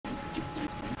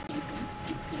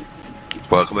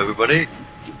Welcome everybody,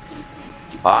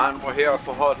 and we're here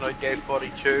for Horde Night Day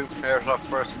 42. Here's our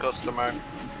first customer.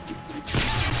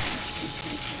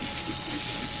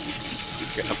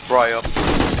 Getting a fry up.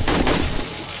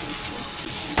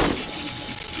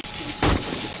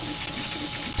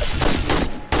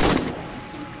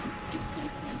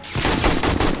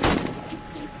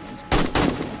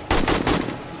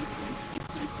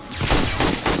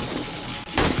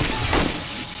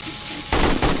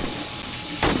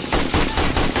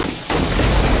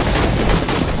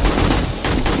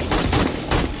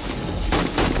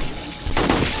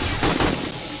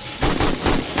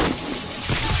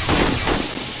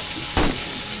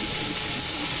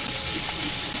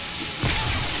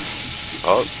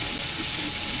 Oh,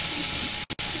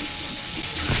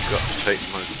 got to take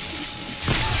my...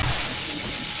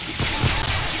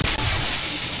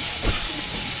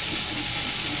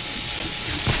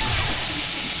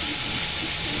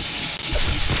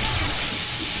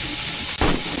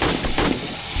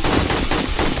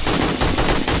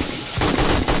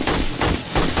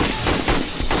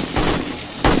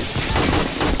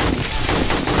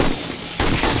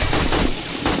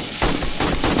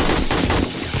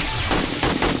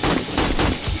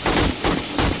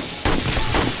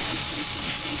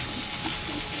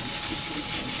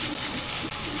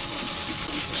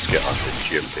 Get on the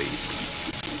GMP.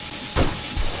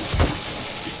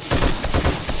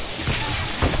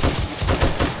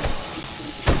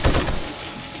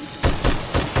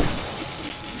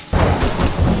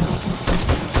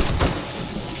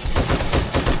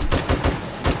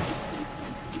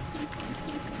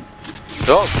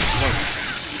 Dog.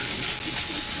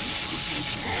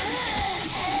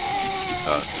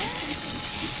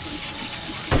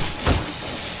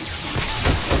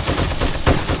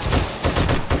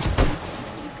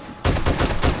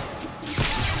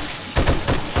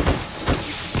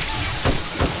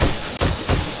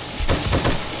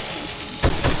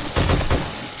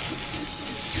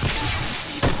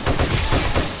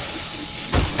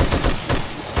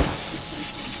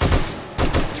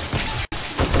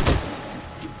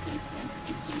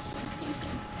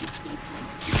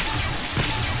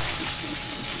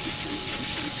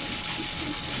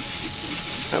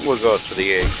 And we'll go to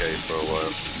the AK for a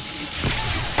while.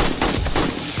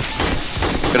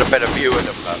 Get a better view of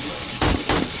them that way.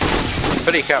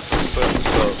 Pretty captain's foot,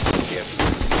 so yeah.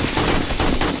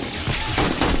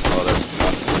 Oh, that's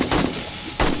not.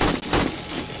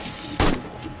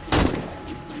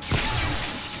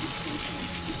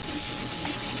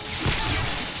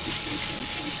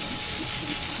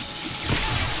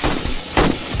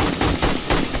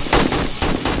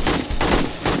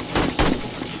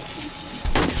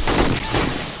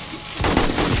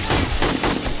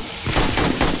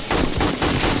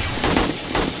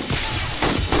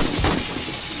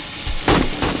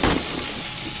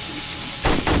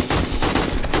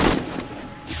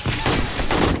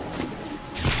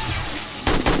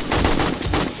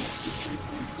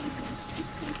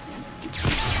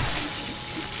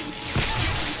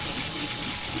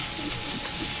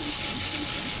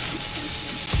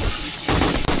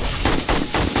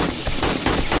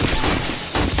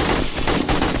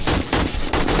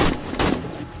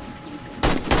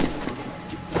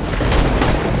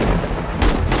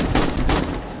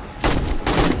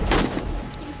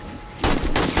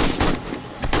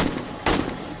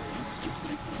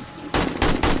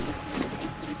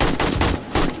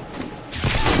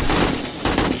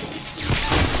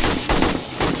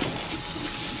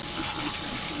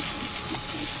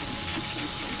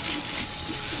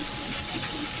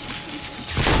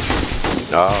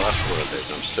 Oh, that's what it is.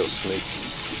 I'm still sneaking.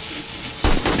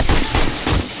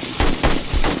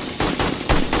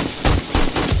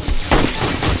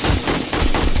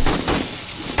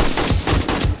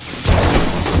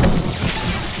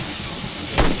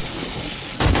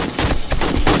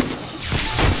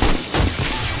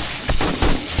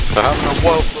 I'm having a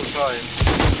woeful time.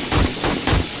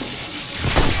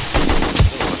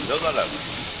 Oh, another level.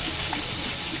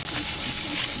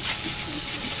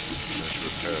 Let's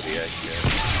repair the egg here.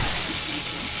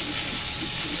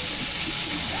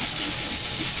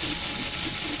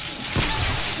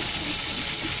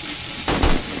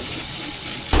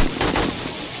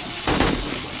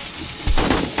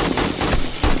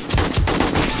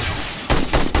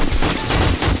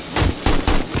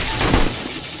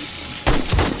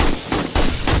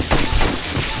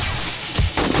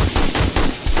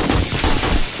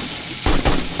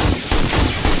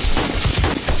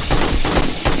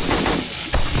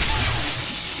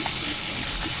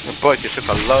 Boy, you took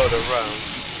a load of rounds.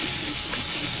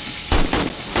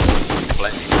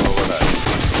 Plenty more with that.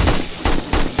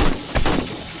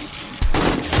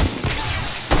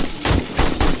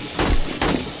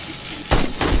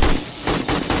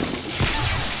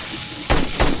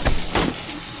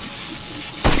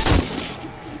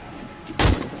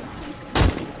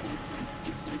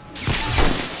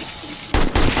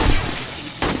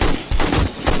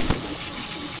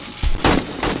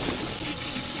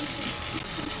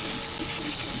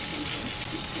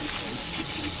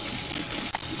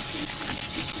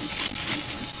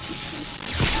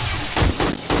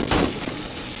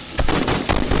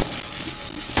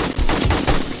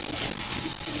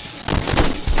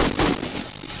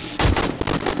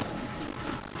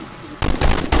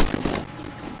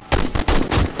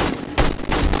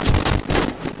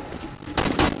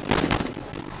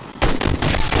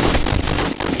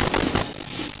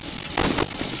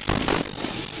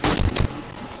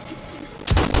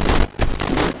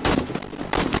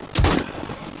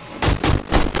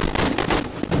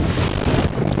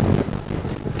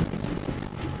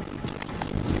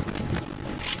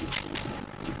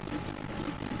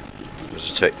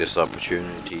 take this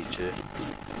opportunity to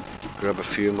grab a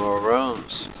few more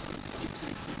rounds.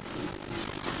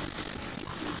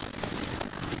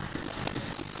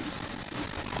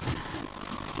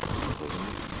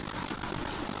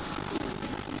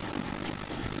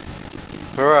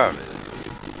 Where are they?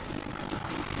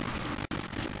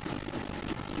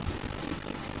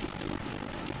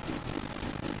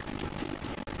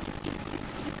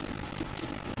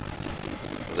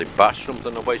 Have they bashed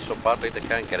something away so badly they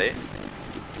can't get in?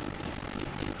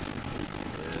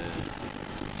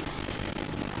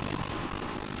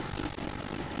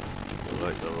 I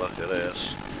like the look of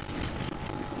this.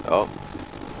 Oh,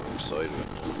 wrong side of it.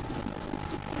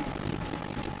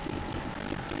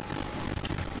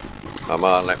 Come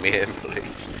on, let me in, please.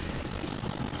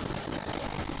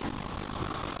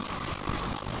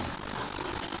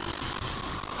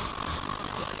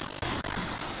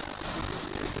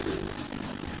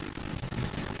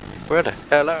 Where the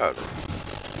hell are they?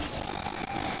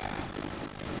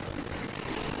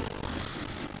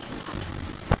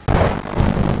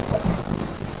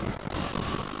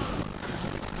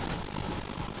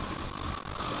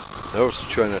 I was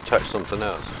trying to attack something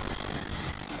else.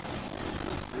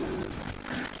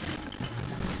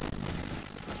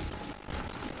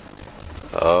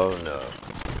 Oh no.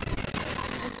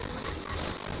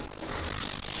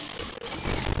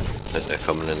 I think they're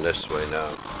coming in this way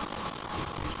now.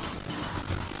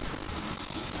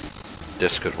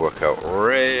 This could work out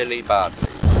really badly.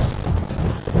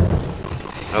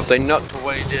 Have they knocked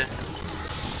away the...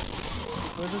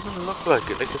 Well, it doesn't look like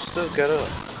it, they can still get up.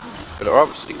 But they're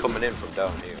obviously coming in from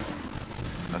down here.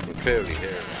 I can clearly hear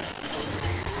them.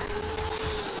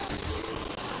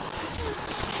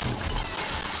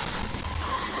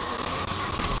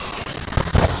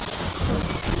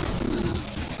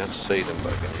 Can't see them,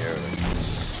 but I can hear them.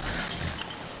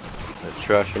 They're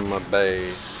trashing my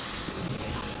base.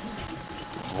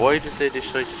 Why did they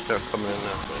decide to start coming in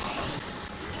that way?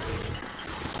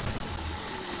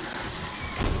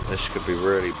 This could be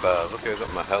really bad. Look, I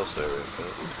got my house area.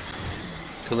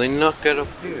 Can they not get up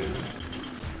here?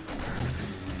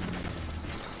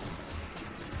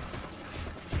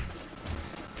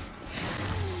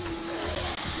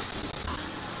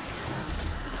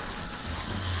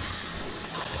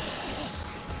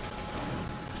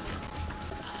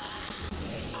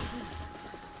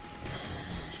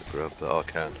 Grab that, I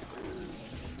can't.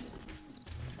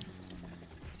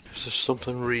 Is there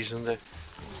something reason there?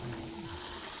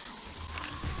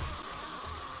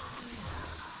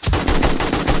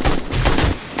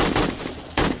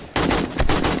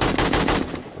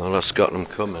 Well, that's got them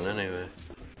coming anyway.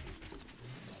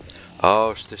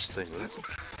 Oh, it's this thing, look.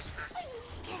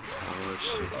 Oh, I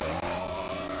see.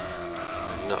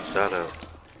 Knock that out.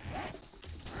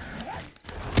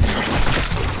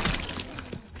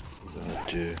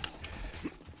 Do.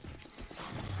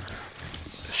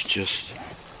 Let's just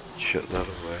shut that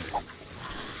away.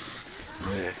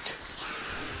 Make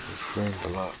firm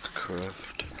block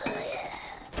craft.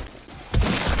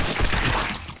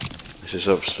 This is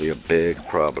obviously a big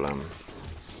problem.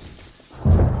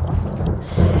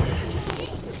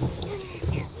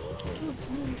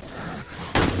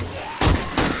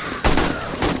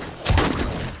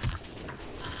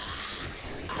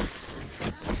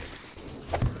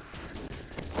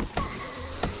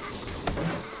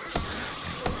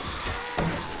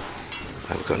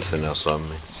 Got anything else on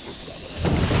me?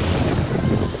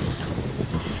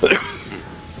 I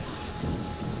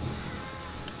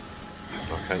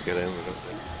can't get in with it.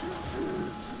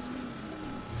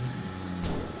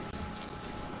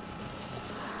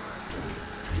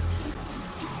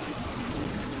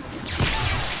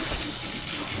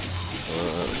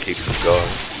 Keep it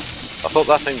going. I thought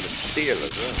that thing was steel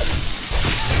as well.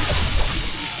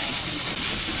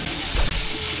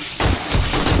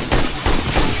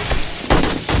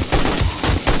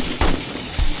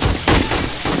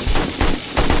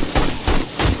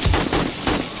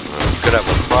 Could have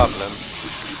a problem.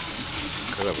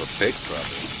 Could have a big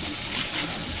problem.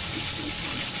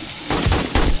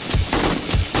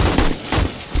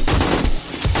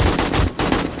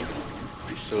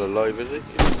 He's still alive, is he?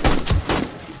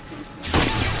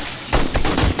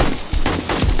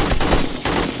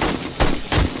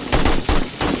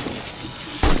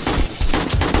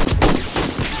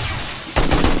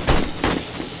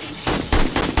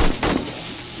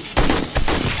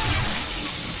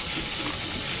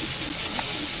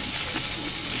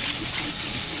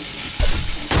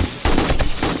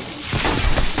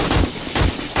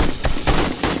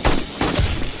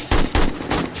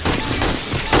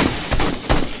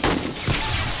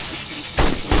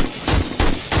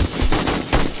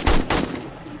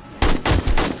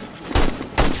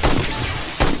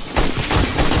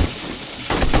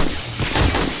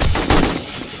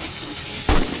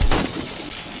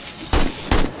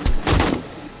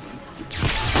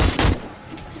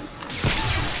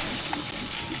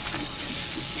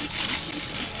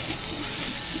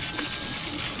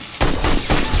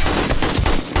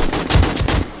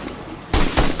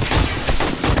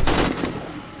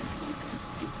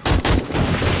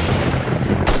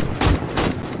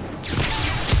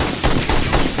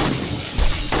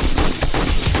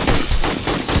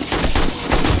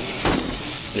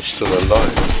 still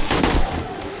alive.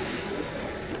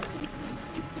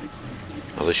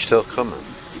 Are they still coming?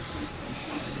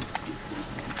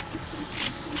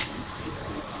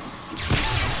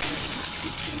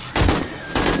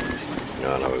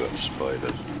 No, now we've got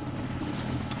spiders.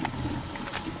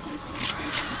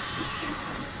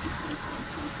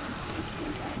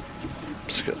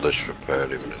 Let's get this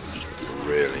repaired even if it's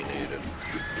really needed.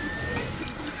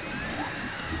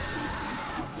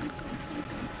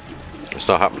 It's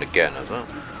not happened again, has it?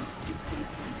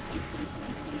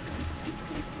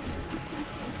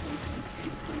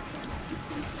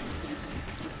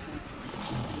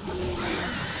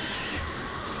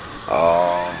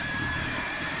 Oh.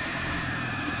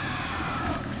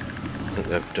 I think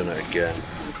they've done it again.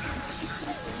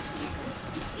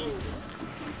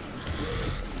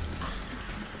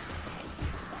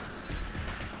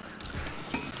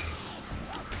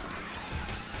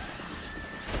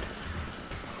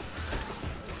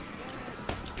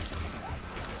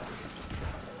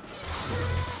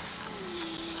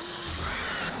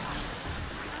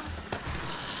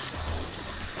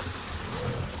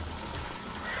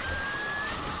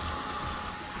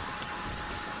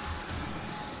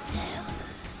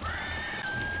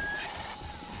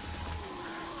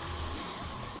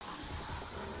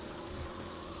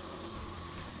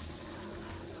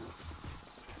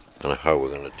 I don't know how we're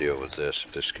going to deal with this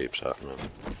if this keeps happening.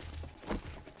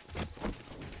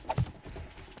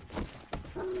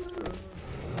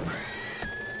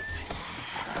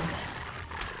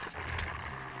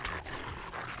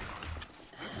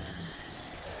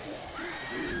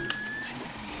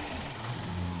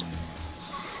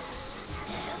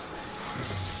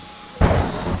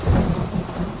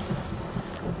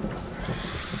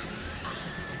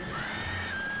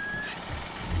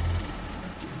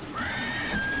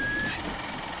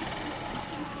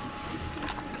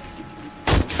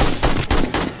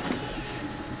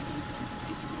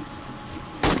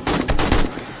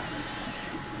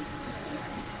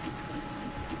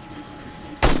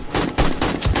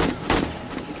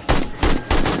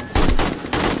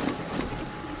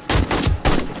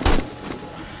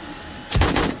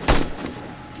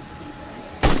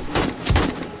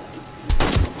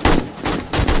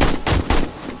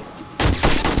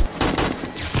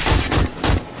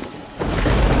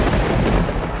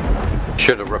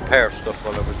 Should have repaired stuff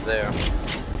while I was there.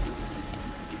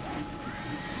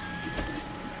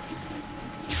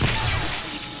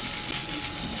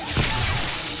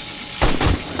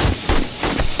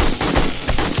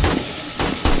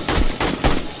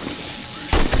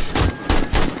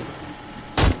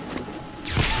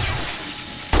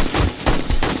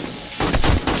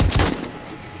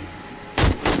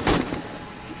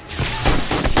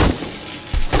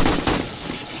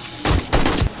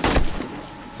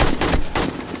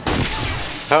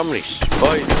 How many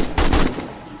spiders?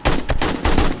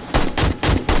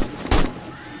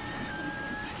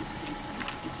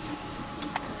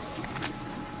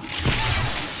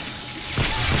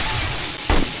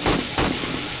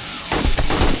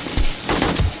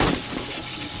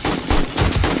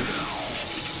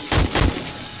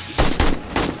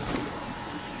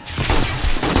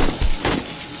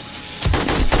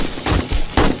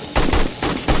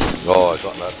 Oh, I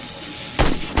got that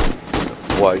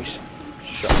twice.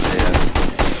 Shut there.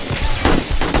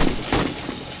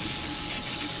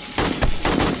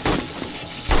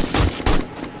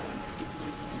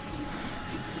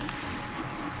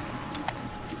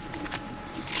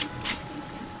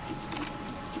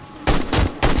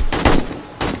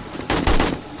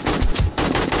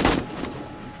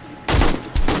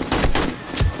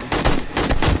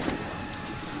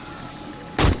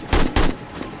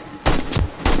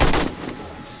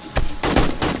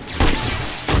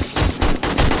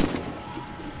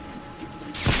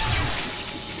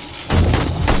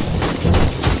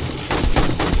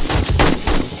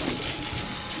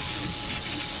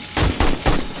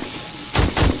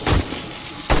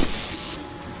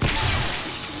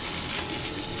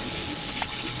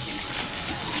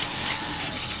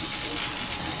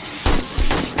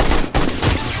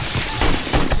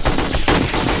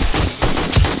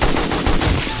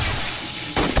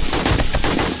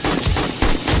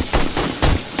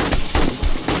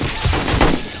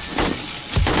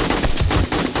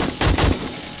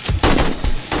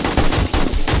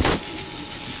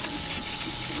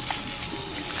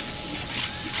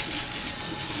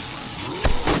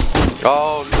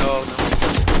 Oh no,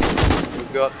 we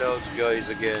got those guys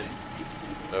again.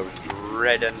 I was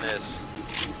dreading this.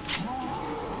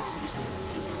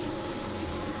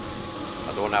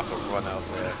 I don't have to run out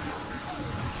there.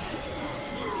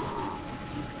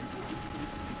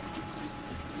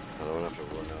 I don't have to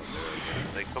run out there again.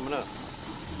 They coming up?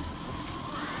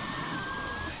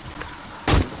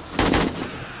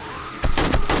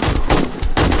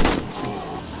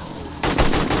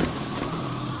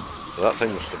 So that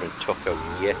thing must have been took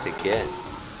out yet again.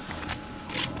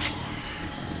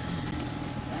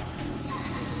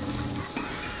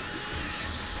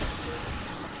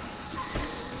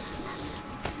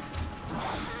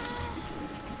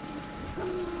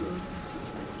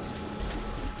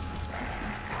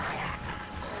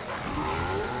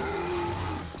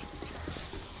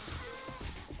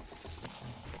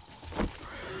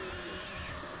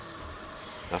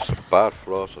 That's a bad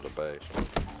floor to the base.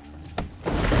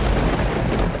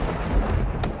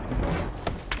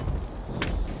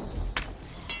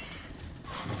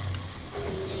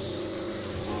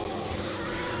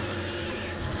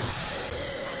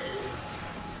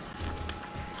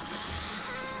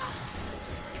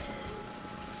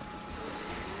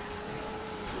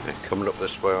 They're coming up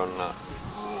this way on that.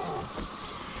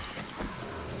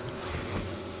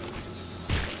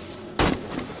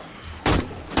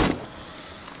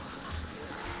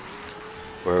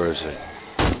 Where is it?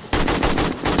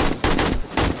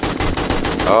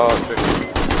 Oh,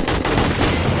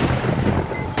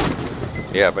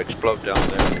 yeah, I've exploded down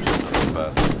there, which is not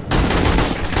bad.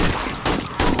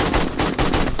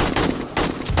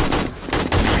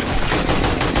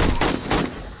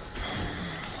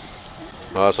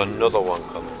 Oh, there's another one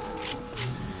coming.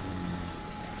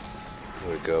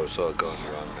 There we go, it's all going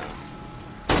wrong now.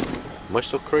 Am I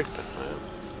still creeping? I am.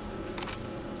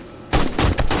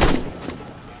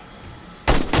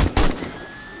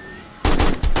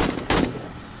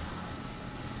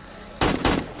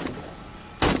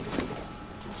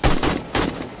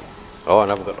 Oh, I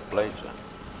never got the blades then.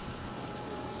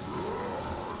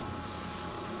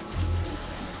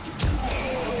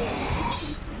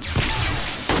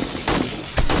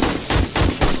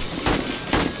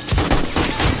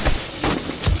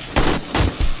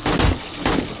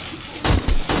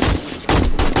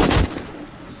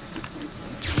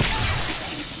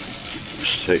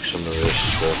 Just take some of this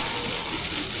stuff.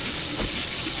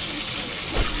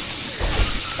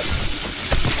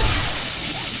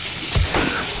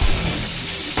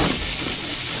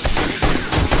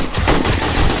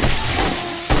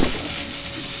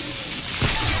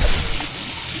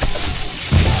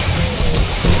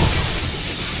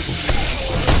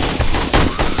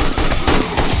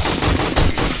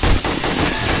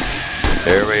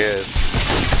 Here he is.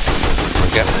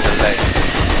 We're getting the leg.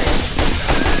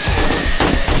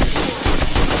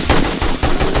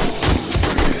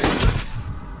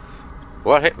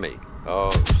 What hit me?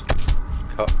 Oh, it's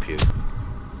cut pew.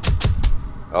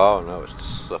 Oh no, it's the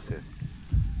sucker.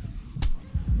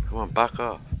 Come on, back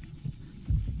off.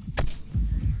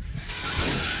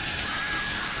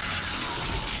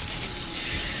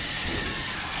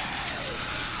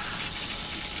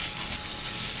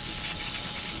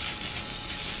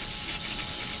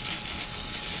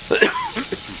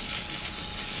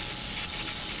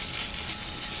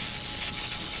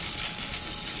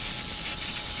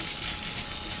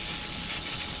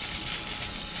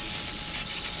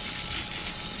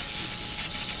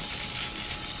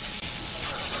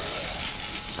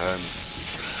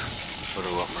 What do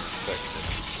I want my perspective?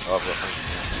 Oh, I've got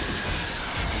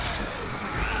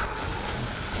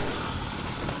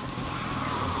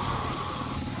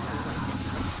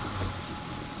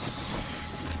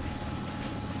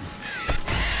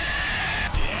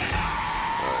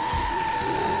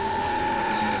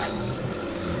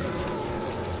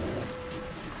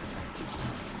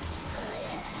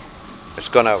It's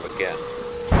gone out again.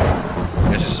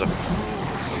 This is a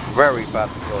very bad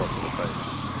floor for the base.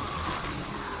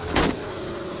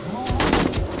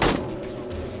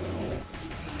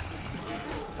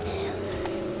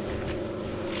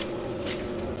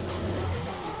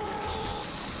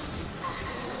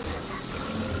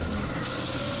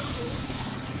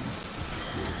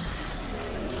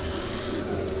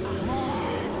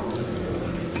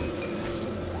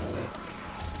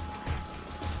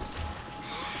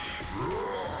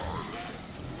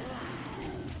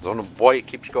 I don't know why it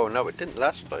keeps going out. It didn't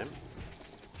last time.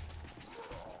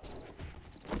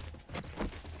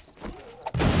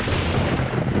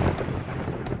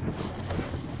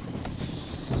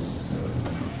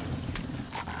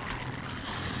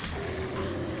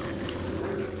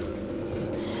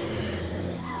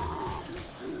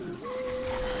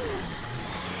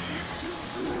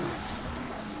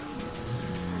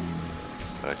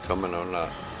 Right, coming on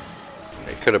that.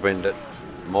 It could have been that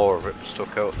more of it was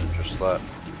stuck out than just that.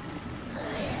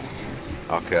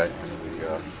 Okay, here we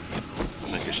go. I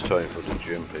think it's time for the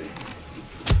jumpy.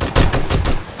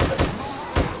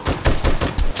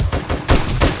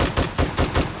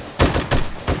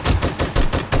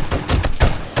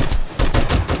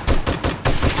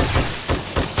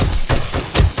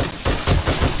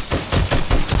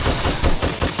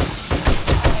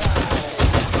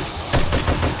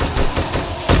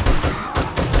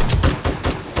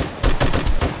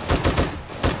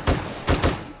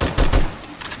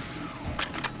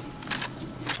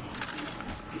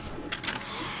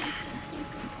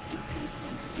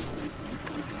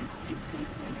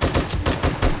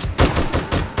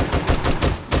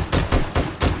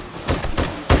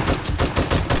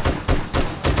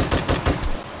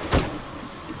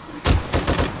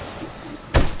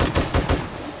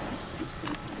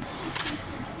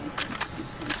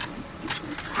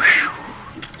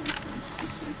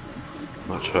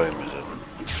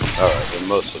 Alright, we're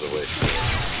most of the way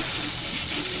through.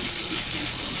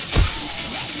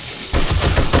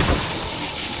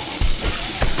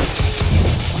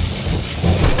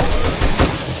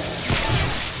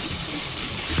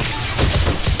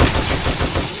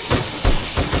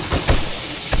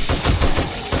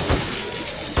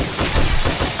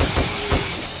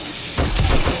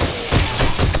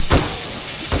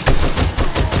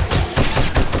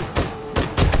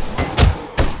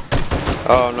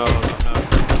 Oh no, no, no.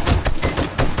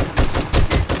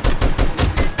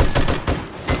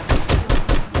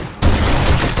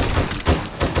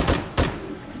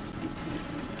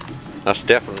 That's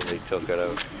definitely took it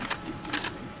out.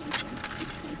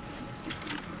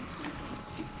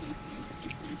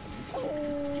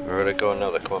 Where are they going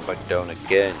now? They're coming back down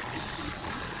again.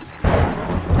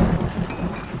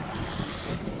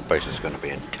 Place is going to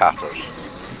be in tatters.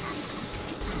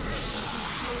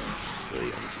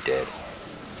 Really, I'm dead.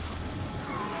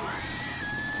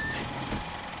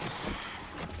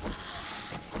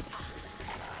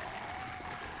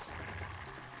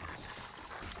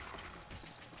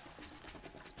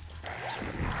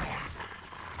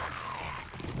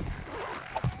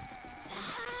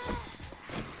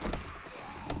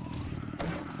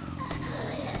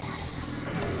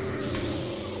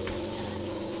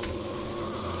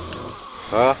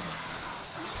 Huh?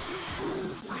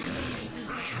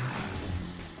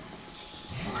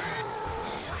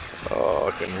 Oh,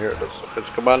 I can hear the suckers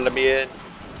commanding me in.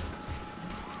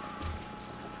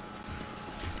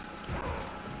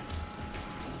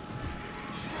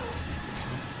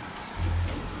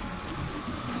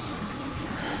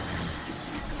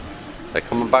 They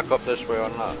coming back up this way or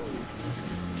not?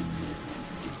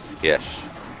 Yes.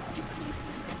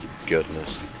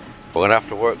 Goodness. We're gonna have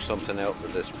to work something out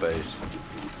with this base.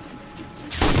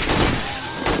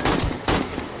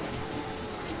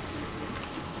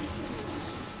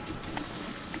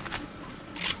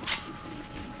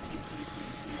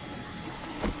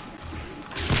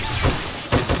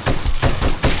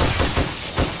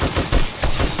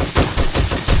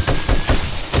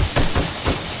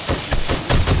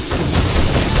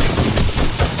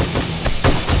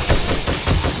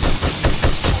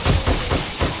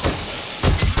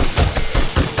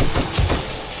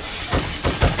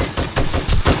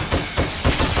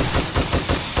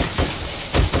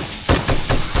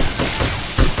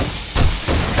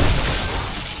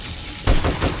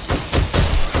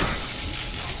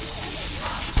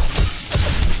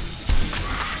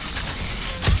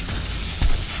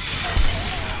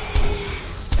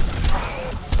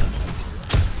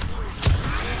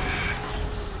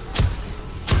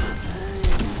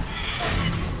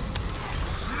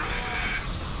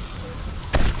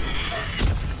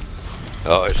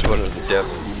 Oh, it's one of the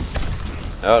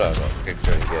devils. No, no, no. Keep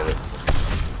trying to get it.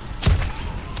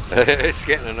 It's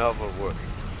getting another work.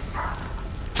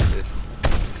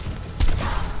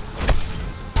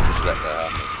 Just let that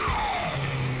happen.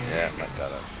 Yeah, let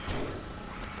that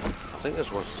happen. I think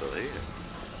there's one still here.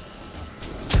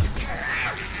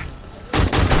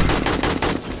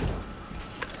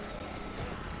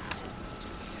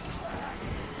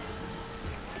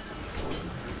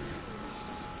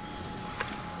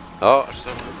 Oh, I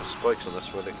still have the spikes on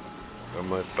this willy. Or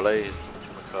my blade,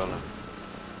 whatchamacallit.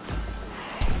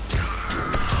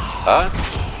 Huh?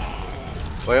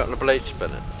 Why aren't the blade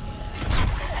spinning?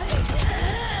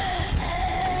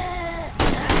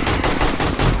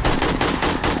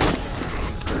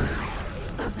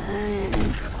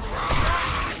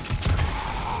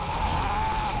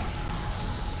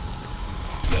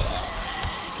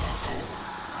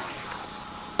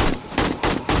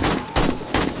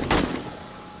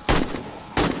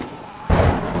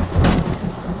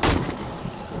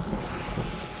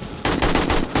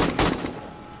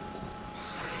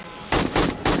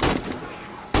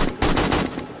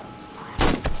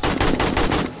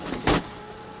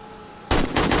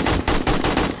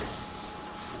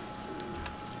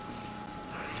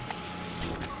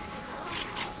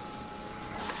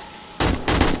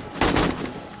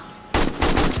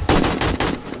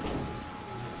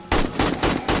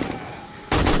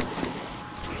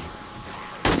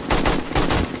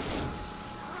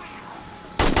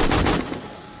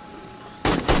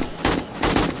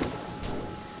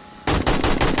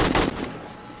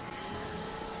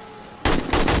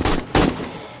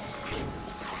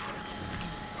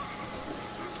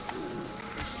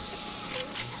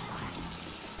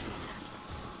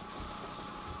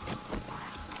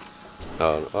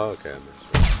 Oh, okay, I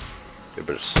missed it. Do a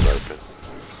bit of slurping.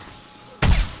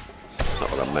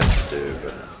 Not what I meant to do,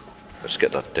 but let's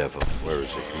get that devil. Where is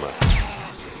he? Come on.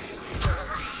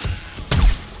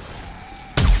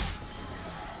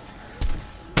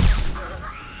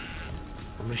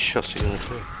 How many shots are you gonna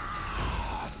do?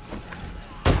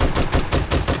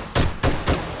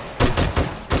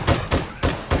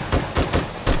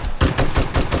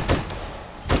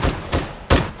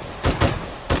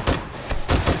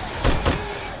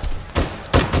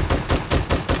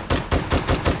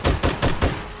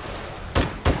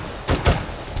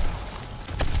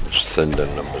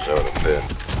 Sending numbers out up here.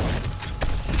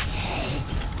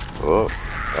 Oh,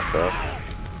 back off.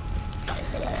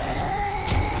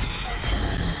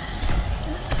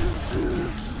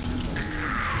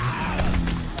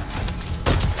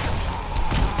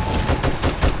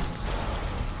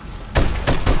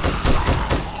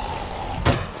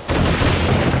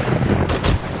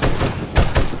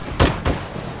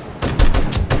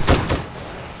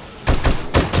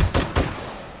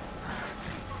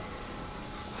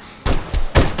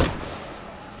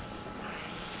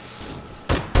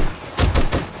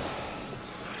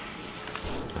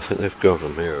 I think they've gone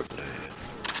from here over there.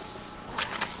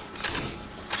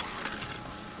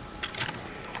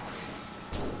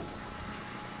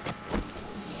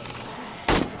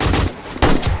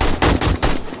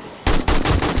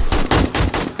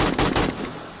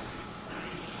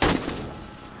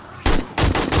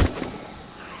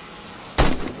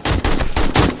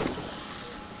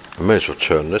 I may as well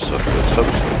turn this off, but it's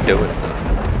obviously doing that.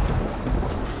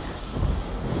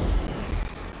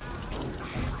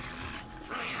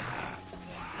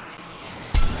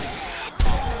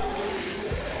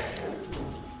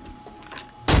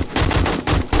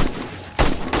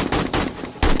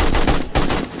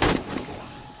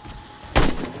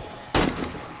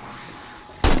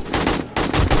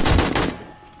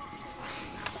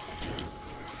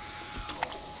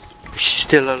 He's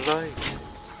still alive.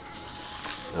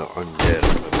 No, undead.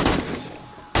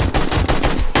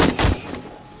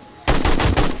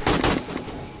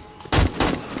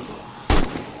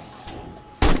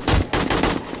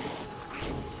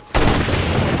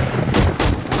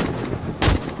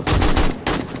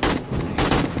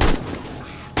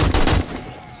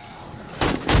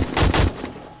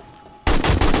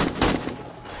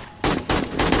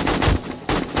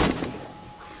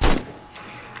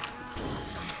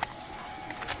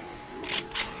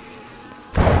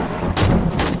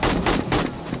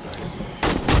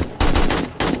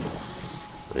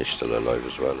 He's still alive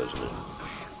as well, isn't he?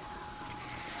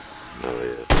 Oh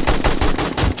yeah.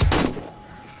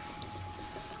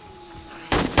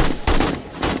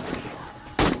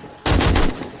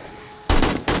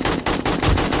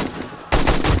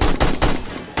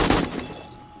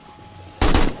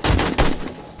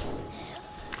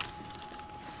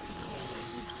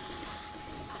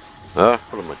 Ah,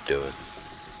 what am I doing?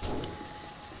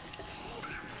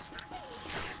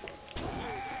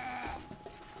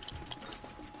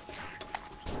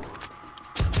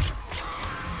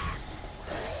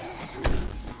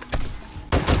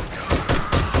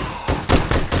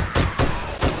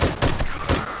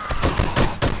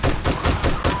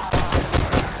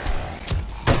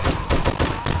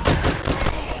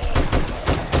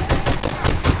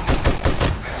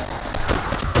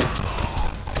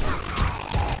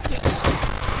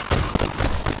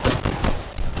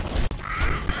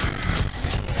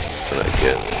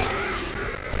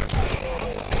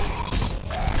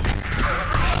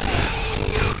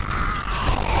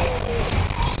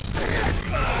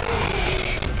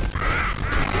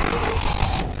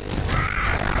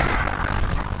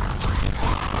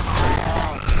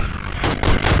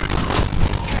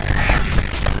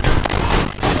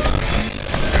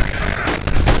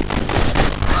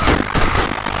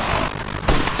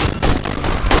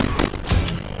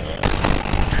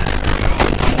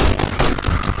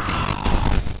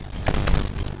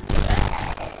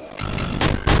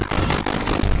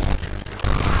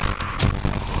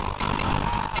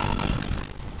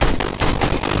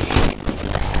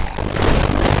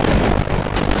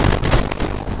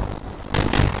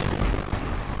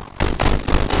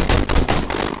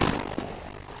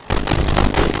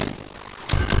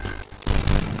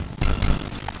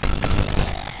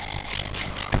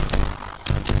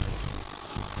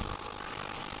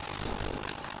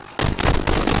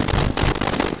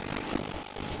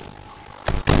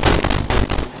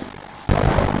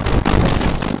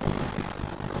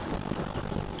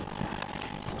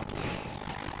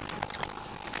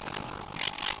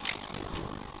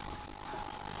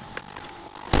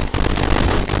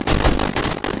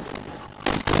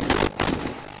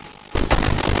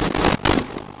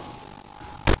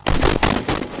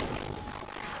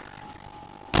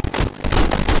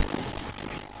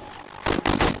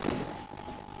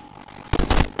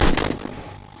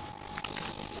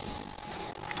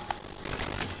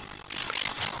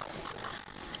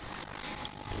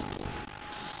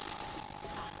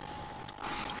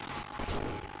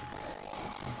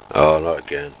 Oh, not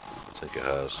again. I think it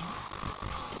has.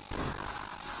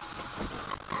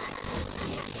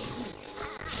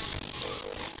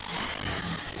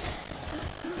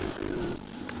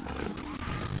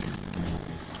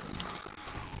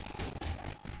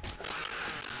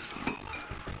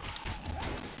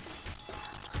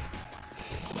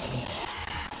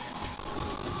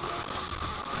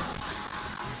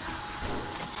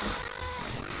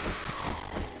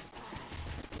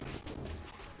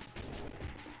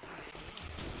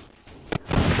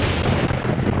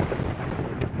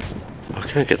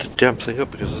 I can't get the damn thing up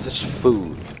because of this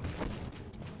fool.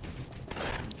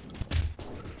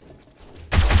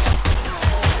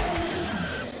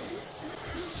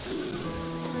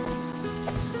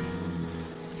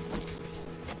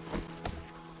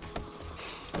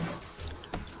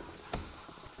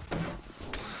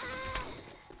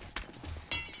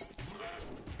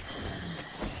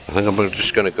 I think I'm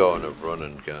just going to go on a run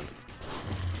and gun.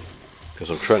 Because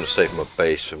I'm trying to save my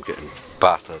base from getting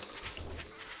battered.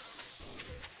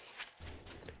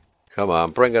 Come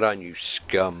on, bring it on, you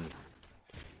scum.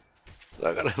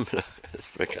 Look at him. There's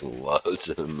freaking loads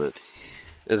of them, man.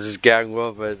 This is gang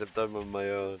warfare I've done on my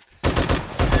own.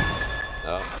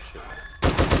 Oh, shit.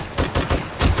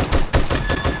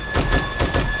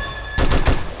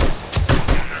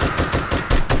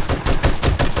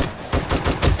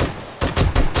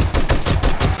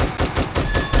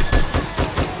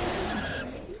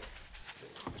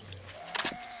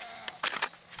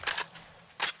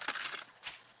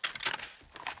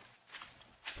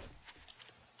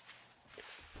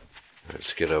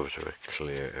 Let's get over to a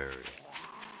clear area.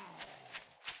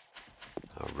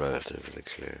 Oh, relatively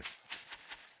clear.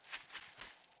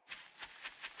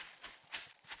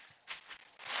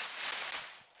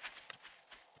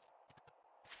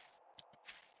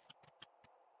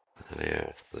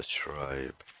 Yeah, the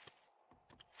tribe.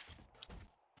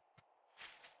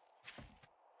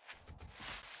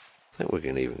 I think we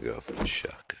can even go for the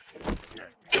shotgun.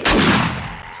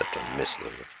 Except I missed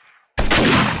them.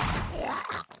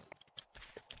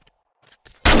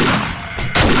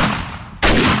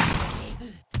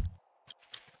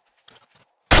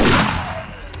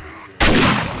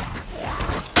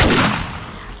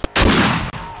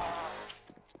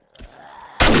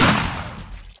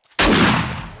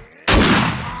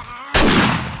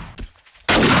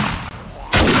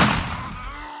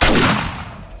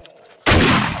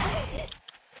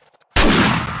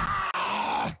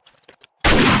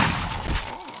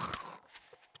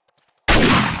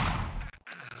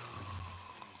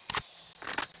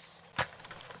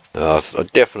 I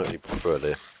definitely prefer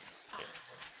the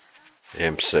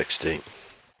M60.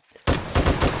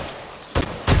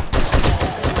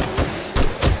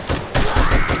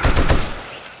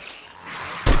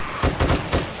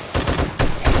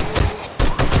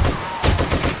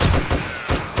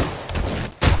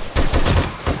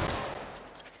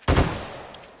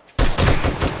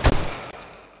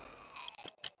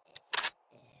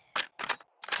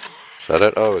 So I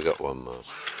don't. Oh, we got one more.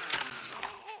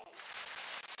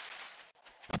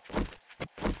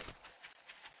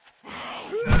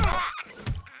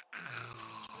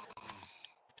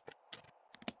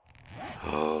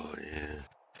 Oh yeah.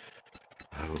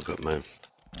 I haven't got my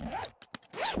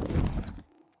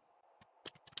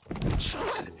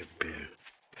something to beer.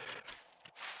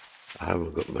 I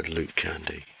haven't got my loot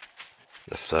candy.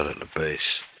 Left that at the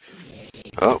base.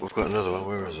 Oh, we've got another one.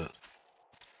 Where is it?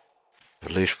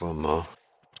 At least one more.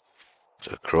 It's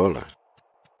a crawler.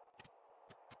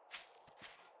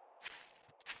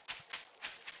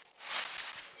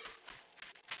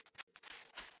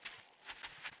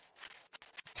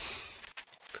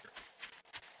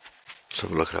 Let's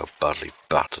have a look at how badly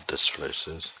battered this place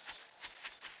is.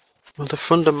 Well, the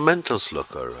fundamentals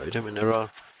look alright. I mean, they're all...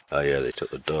 Oh yeah, they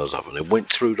took the doors off and they went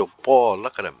through the wall.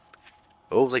 Look at them.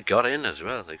 Oh, they got in as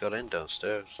well. They got in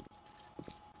downstairs.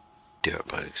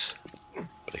 Dirtbags.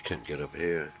 But they couldn't get up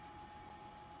here.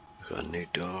 We've got a new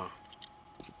door.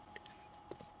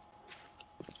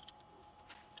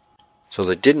 So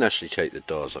they didn't actually take the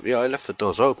doors up. Yeah, I left the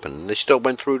doors open and they still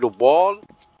went through the wall.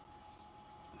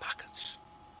 Maggots.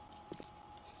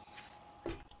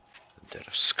 They're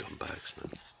scumbags now.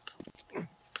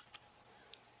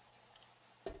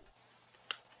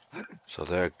 So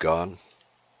they're gone.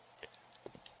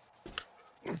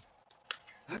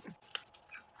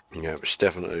 Yeah, it's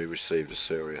definitely received a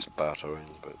serious battering,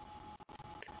 but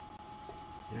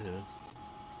you know,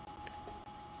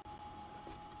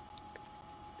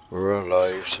 we're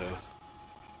alive, so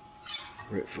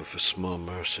grateful for small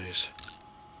mercies.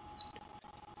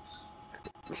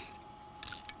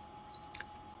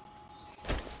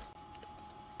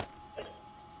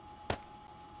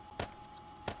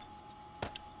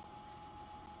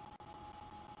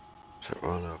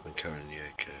 Oh no, I've been carrying the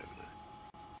AK, haven't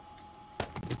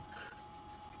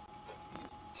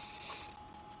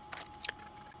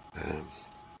I?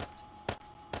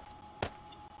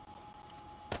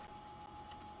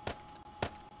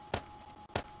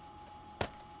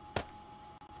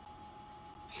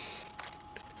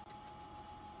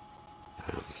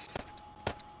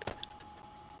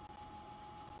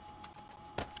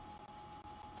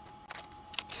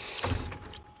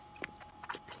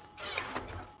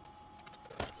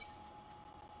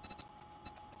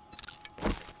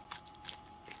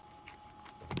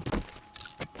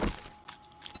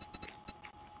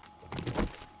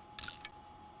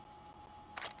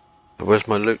 Where's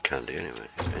my loot candy anyway?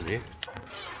 Is it in here?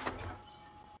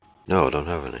 No, I don't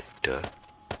have any. Duh.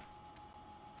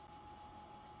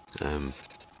 Do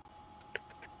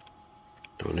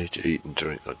I need to eat and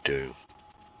drink? I do.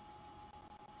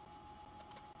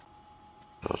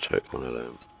 I'll take one of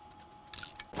them.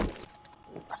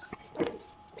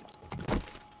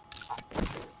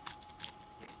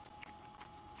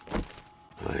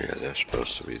 Oh yeah, they're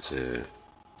supposed to be there.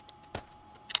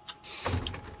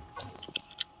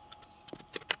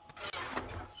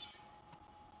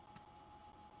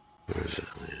 Where is it?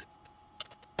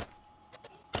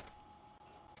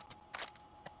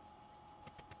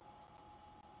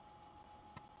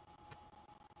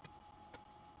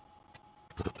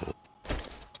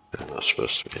 They're not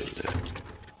supposed to be in there.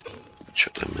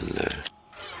 Chuck them in there.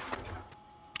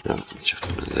 No, chuck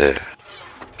them in there.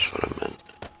 That's what I meant.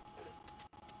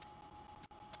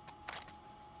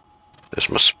 There's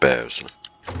my spares.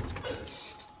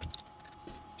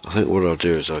 I think what I'll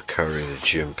do is I'll carry the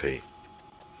GMP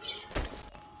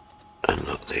and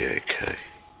not the AK.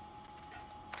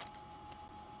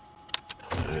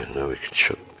 And now we can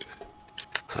chuck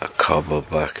that cobble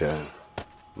back out.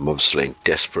 I'm obviously in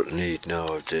desperate need now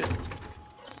of the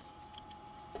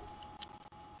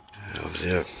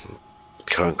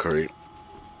concrete.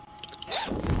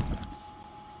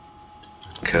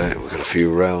 Okay, we got a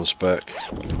few rounds back.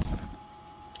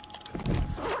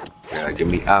 Yeah, give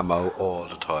me ammo all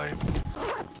the time.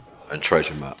 And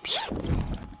treasure maps.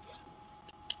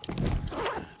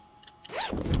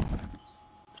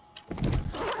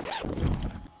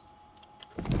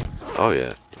 Oh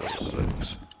yeah, those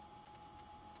things.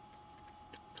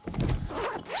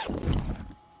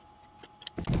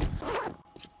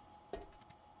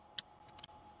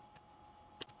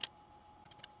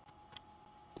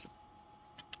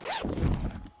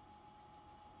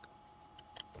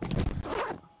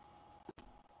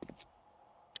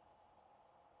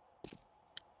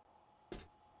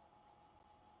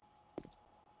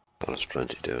 Oh, there's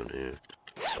plenty down here.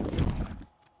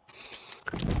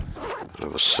 I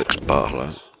have a 6 bottle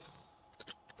out.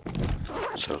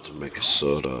 So I have to make a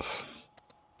sword off.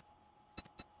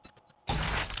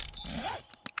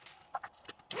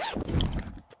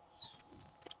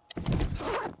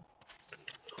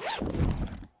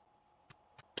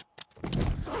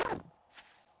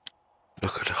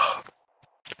 Look at that.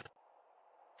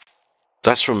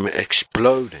 That's from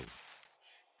exploding.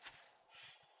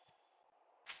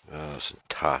 Oh, it's in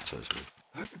tatters.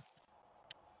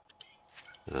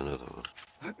 Another one.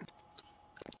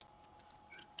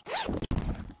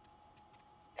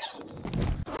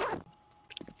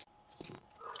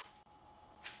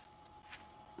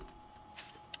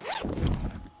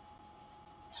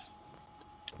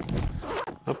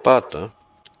 Not bad though.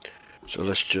 So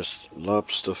let's just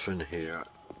lob stuff in here.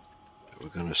 We're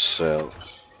gonna sell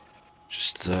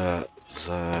just that.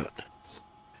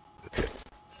 Okay,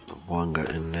 the one got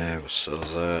in there. We'll sell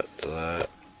that.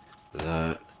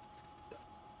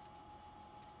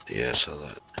 Yeah, sell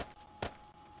that.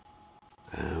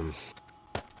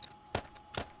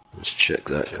 Let's check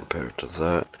that compared to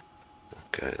that.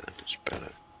 Okay, that's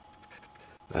better.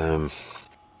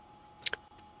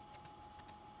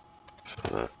 So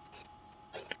that.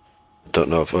 Don't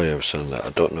know if I ever selling that. I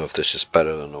don't know if this is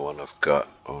better than the one I've got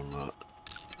or not.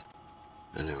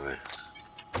 Anyway,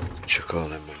 chuck all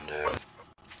them in there.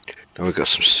 Now we've got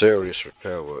some serious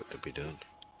repair work to be done.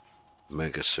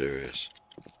 Mega serious.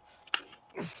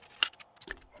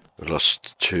 We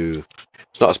lost 2.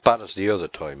 It's not as bad as the other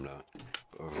time now.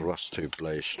 But I've lost 2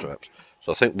 blaze straps.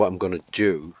 So I think what I'm going to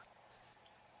do.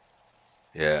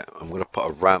 Yeah, I'm going to put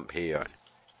a ramp here.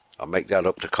 I'll make that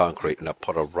up to concrete and I'll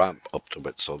put a ramp up to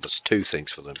it. So there's 2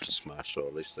 things for them to smash. So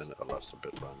at least then it'll last a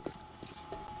bit longer.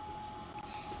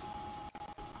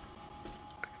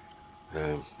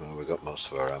 Well, we got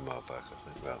most of our ammo back, I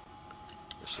think. Well,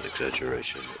 that's an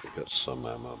exaggeration, but we got some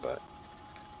ammo back,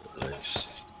 at least.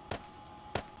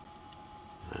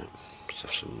 Let's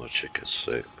have some more chicken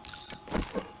soup.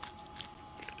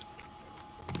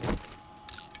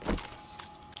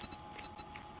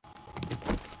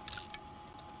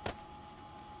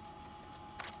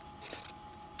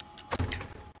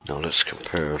 Now let's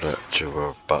compare that to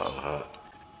our battle hat.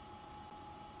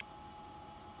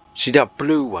 See, that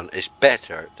blue one is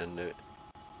better than the...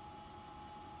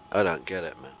 I don't get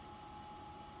it, man.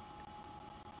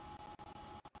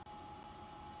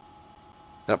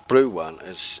 That blue one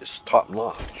is top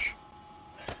notch.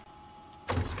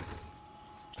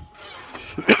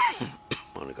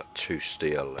 Only got 2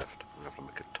 steel left. I have to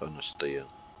make a ton of steel.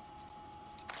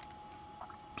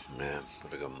 Yeah,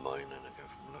 but I got mining again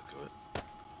from the look of it.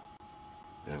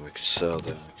 Yeah, we can sell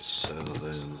them. We can sell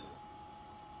them.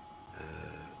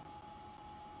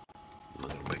 I'm not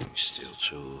gonna make any steel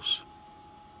tools.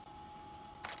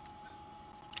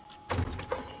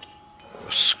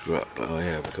 We'll scrap. Oh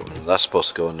yeah, we got one. That's supposed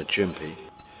to go on the Jimpy.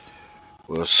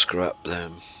 We'll scrap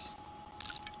them.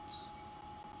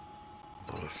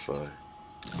 Modify.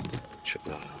 Check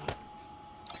that out.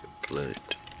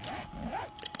 Complete.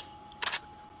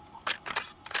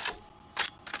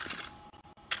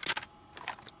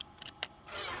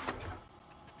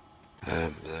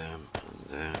 Them, and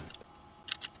them.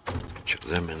 Check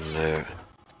them in there.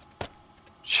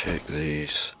 Check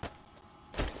these.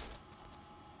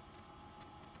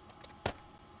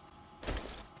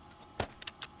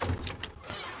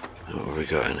 What have we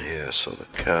got in here? So the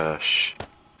cash.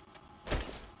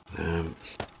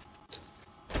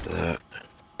 That.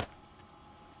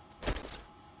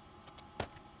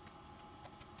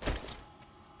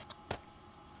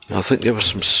 I think there was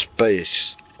some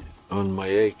space on my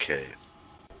AK.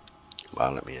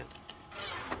 Well, let me in.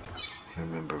 If I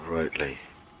remember rightly.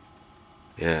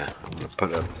 Yeah, I'm gonna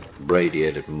put a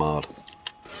radiated mod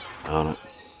on it.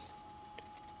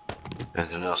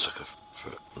 Anything else I could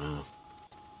fit? No.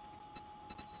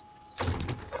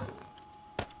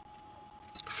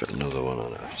 Fit another one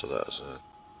on it after that, so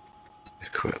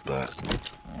equip that.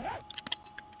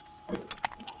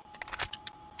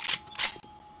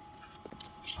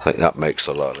 I think that makes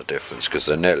a lot of difference because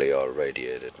they're nearly all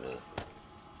radiated now.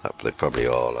 They probably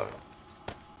all are.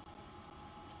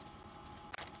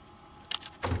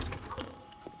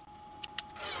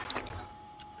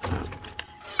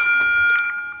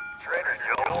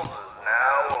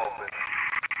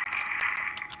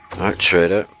 Alright,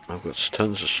 trader, I've got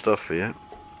tons of stuff here.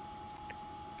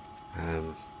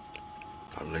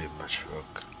 I'll leave my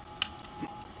truck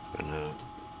for now.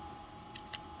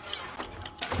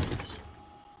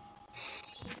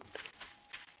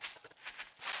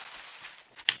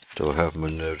 Do I have my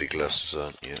nerdy glasses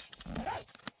on yet?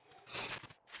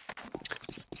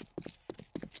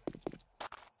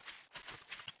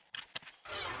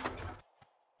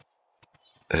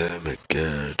 Oh my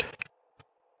god.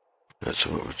 That's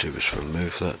what we'll do is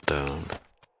remove that down.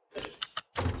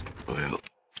 Well,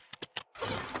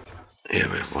 yeah,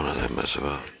 we have one of them as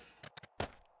well.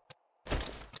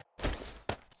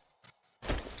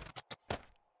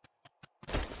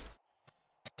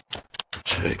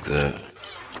 Take that.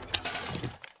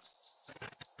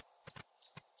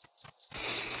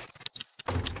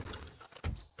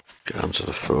 Get onto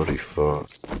the 44.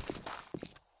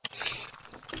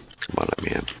 Come on, let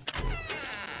me in.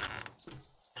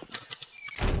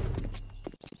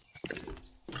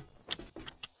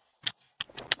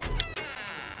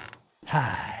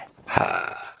 Hi.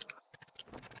 Ha.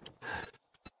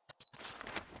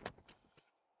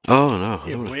 Oh no.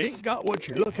 If we ain't got what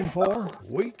you're looking for,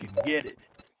 we can get it.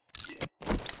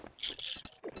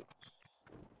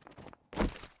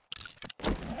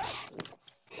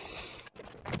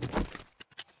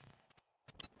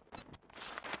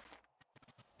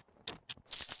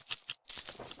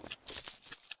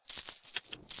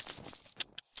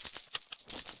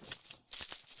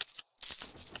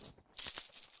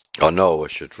 I know I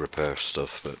should repair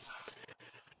stuff, but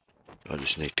I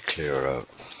just need to clear out.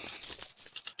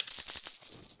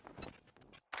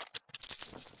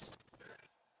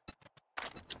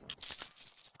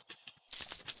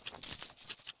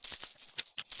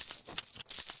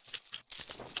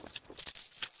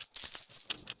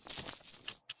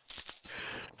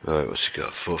 Right, what's he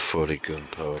got? 440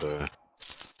 gunpowder.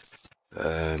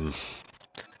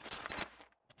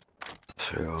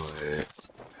 308.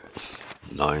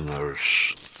 9ers.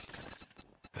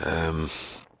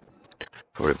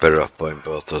 Probably better off buying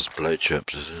both those blade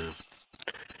chips, isn't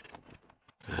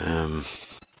it?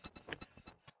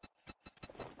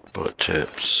 Bullet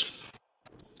tips.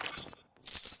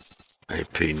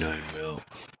 AP 9mm.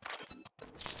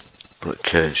 Bullet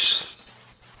case.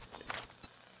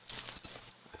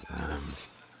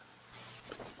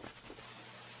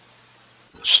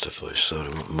 Stuff like so.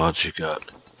 What mods you got?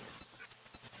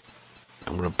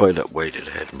 I'm gonna buy that weighted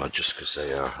head mod just because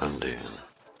they are handy.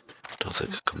 Don't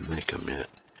think I can make them yet.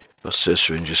 What's this?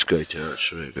 Ranger Skate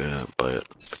Archery, buy it.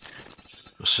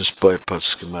 What's this? Bipod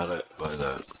schematic, buy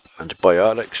that.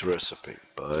 Antibiotics recipe,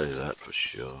 buy that for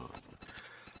sure.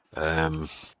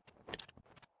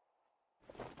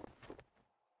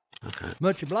 Okay.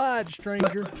 Much obliged,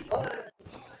 stranger.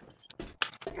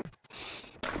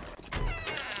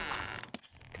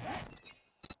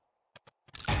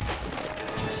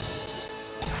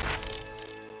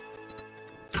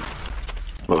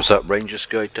 What was that? Ranger's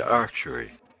Guide to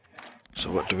Archery. So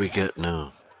what do we get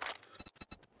now?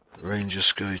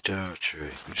 Ranger's Guide to Archery.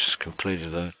 We just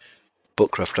completed that.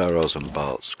 Buckcraft arrows and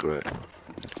bolts. Great.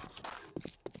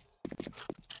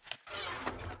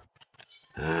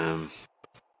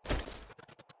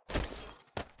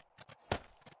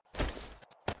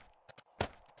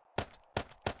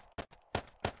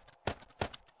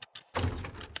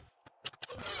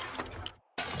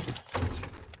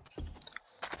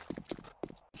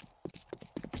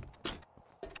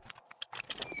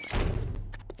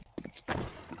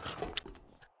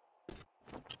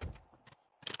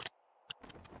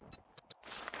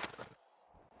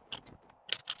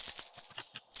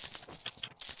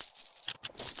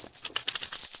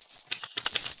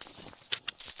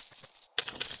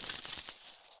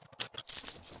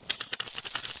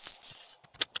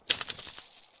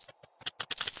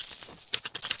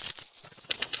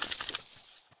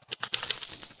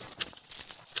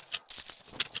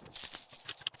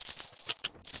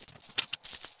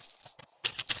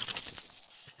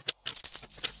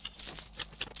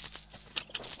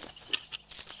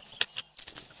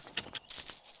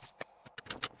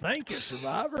 Thank you,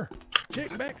 Survivor.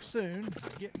 Check back soon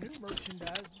to get new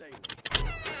merchandise daily.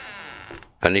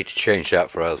 I need to change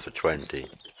that for Alpha 20.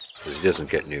 Because he doesn't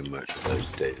get new merchandise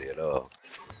daily at all.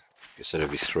 He said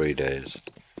every 3 days.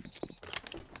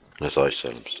 Unless I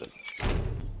sell him stuff.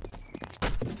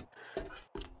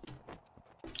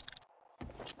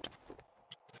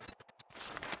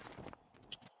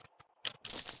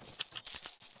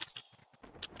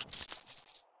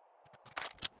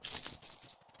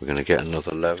 We're gonna get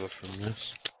another lever from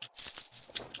this.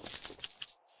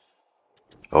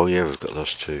 Oh yeah, we've got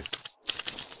those two.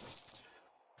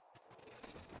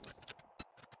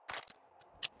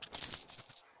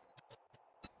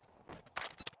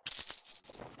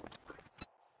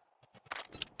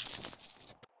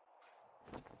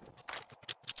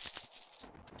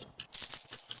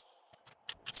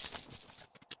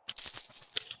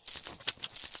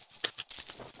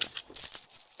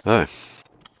 Oh.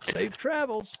 Safe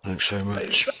travels. Thanks so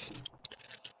much.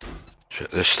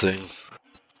 Check this thing.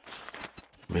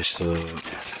 Mr.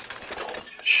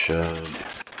 Sham.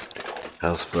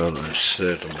 Health balance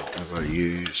set and whatever I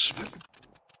use.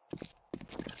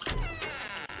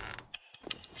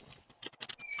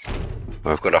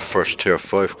 I've got our first tier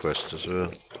 5 quest as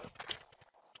well.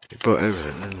 You bought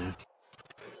everything, didn't you?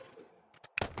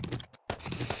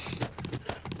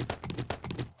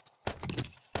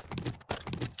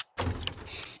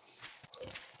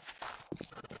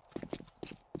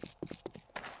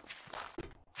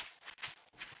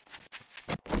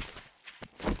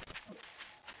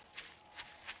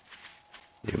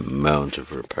 The amount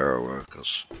of repair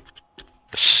workers.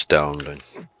 Astounding.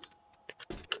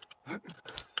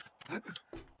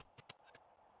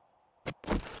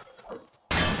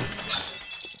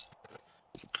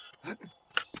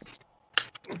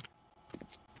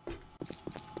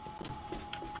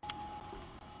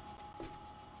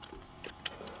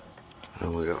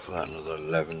 And we got for that another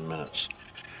 11 minutes.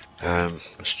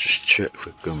 Let's just check for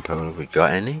gunpowder. Have we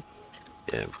got any?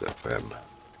 Yeah, we've got very much.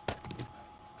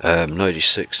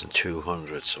 96 and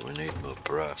 200, so we need more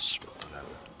brass, but whatever.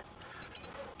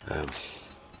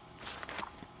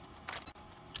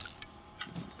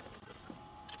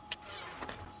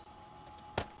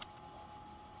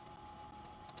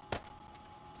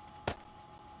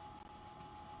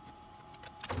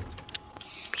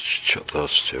 Let's chuck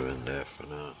those two in there for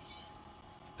now.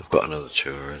 I've got another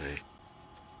two already.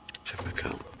 See if we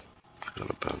can. Forgot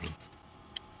about them.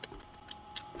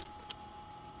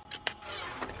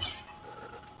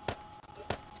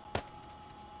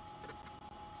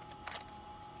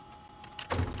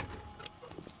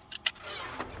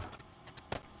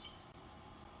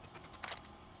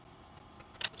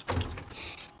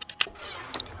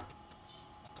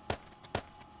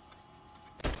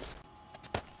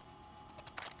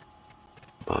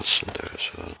 Lots in there as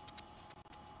well.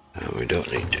 And we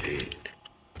don't need to eat.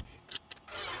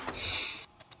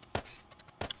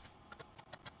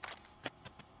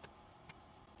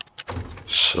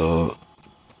 So,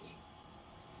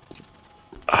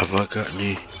 have I got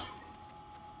any?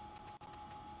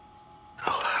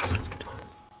 Oh, I haven't.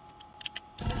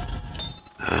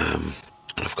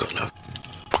 I've got no.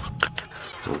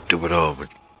 Don't do it all with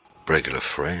regular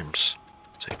frames.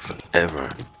 Take forever.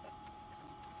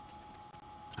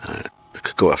 I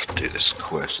could go off and do this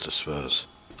quest, I suppose.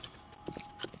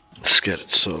 Let's get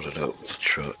it sorted out with the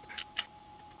truck.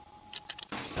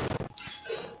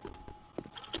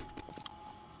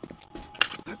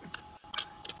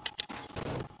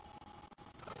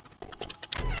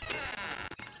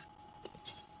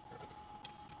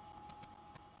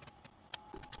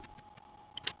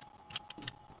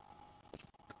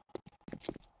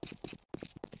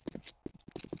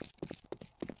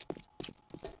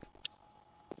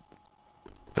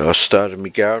 I started my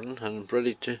garden and I'm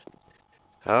ready to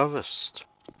harvest.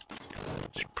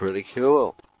 It's pretty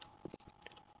cool.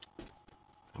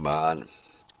 Come on.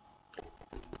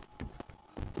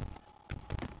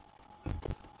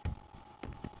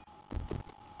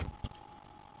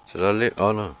 Did I leave?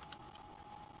 Oh no.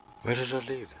 Where did I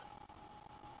leave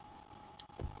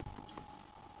it?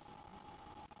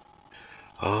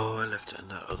 Oh, I left it in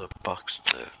that other box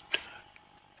there.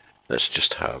 Let's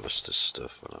just harvest this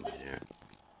stuff while I'm here.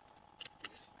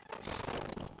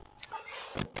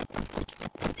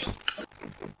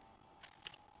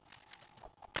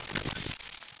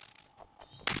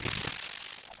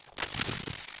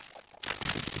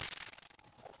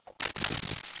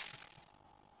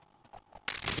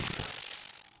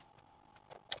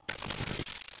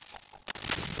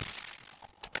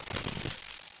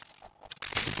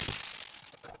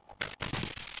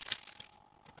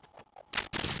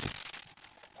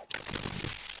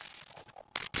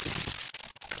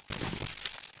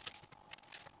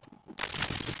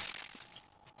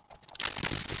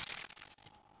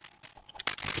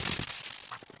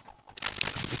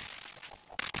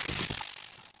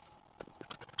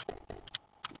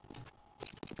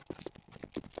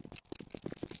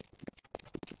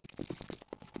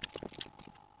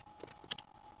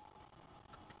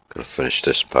 Gonna finish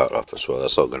this part off as well.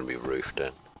 That's all gonna be roofed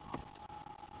in.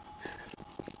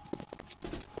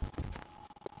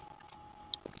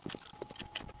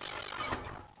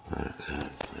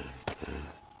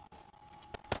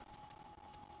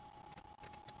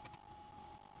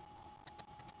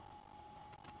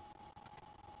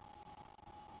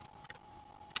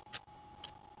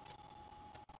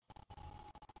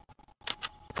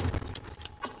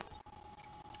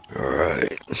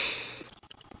 Alright.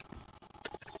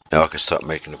 Now I can start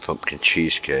making the pumpkin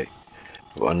cheesecake.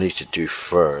 What I need to do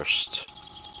first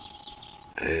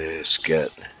is get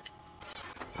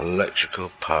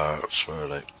electrical parts. Where are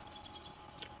they?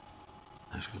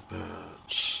 Electrical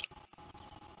parts.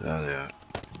 There they are.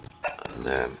 And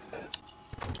then,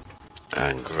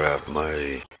 and grab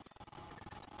my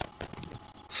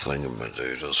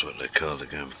thingamadoodles, what they called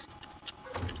again.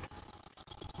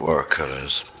 Water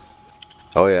cutters.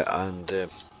 Oh yeah, and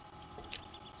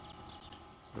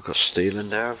we've got steel in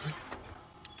there, have we?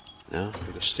 No,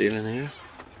 we've got steel in here?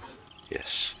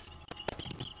 Yes.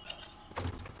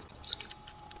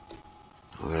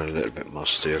 We've got a little bit more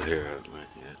steel here, haven't we?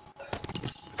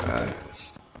 Yeah.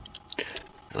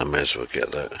 And I may as well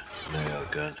get that nail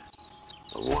gun.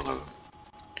 One of them.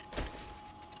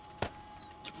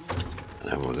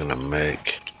 And then we're gonna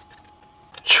make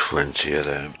 20 of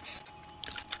them.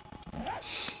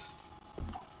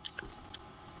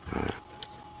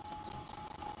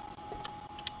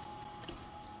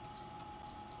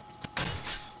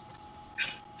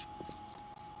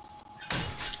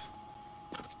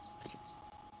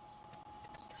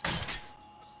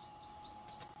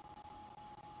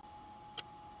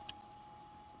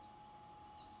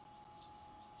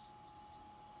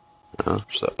 Oh,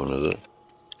 is that one of it?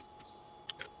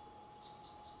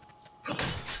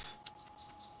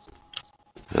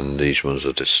 And these ones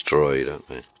are destroyed, aren't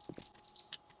they?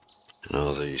 And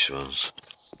all these ones.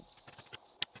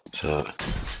 So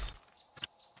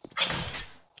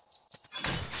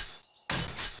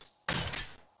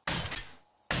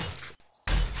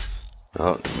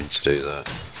oh, I didn't mean to do that.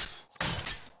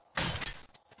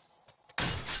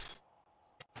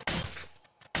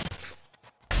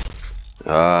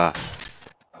 Ah,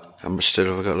 how much steel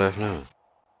have I got left now?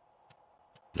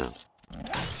 None.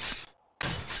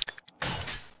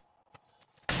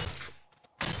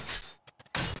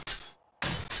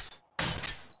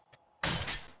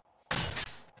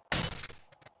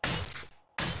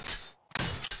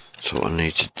 So what I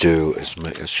need to do is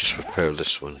make, let's just repair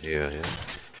this one here, yeah?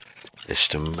 Is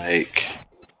to make,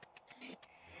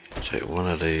 take one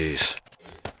of these,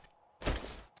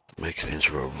 make it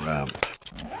into a ramp.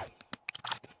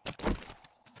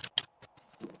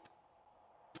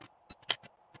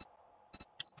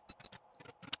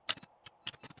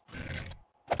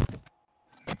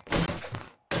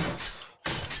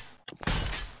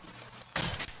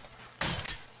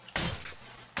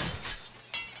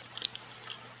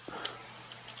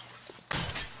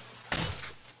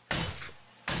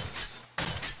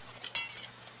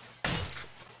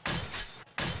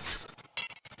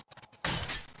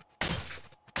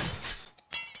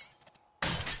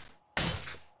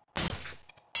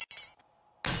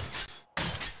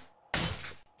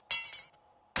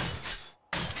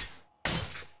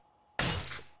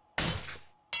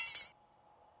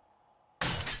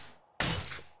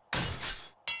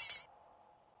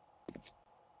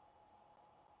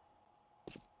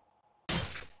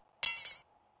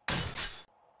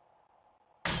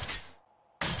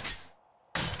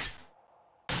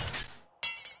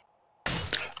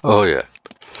 Oh yeah.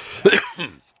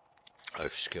 I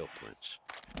have skill points.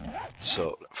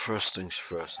 So first things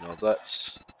first. Now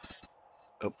that's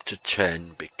up to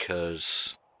 10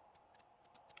 because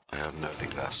I have nobody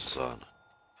glasses on.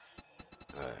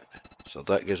 Right. So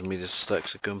that gives me the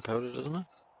stacks of gunpowder, doesn't it?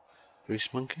 Grease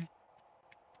monkey?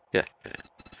 Yeah,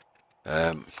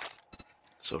 yeah.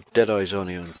 So Deadeye's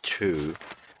only on 2.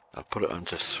 I'll put it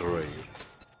onto 3.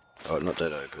 Oh, not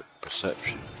Deadeye, but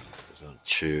Perception is on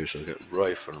 2. So I'll get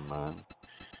Rifleman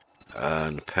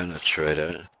and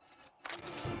Penetrator.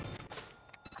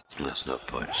 That's no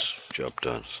points. Job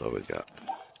done. So we got.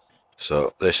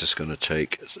 So this is going to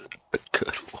take a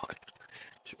good while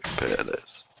to repair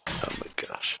this. Oh my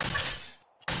gosh.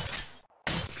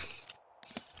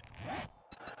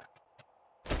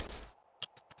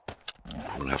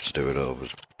 I'm going to have to do it over.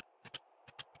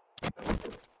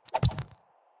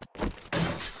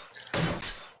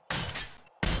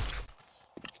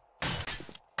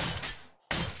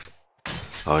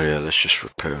 Oh yeah, let's just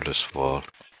repair this wall.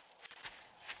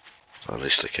 So at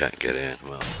least they can't get in.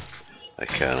 Well, they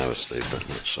can obviously, but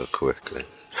not so quickly.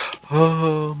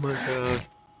 Oh my god.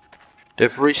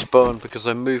 They've respawned because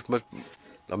I moved my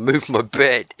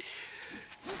bed.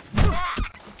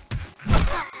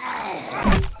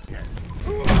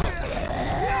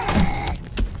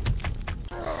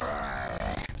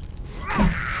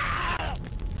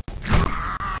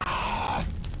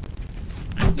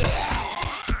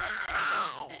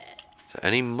 Is there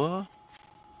any more?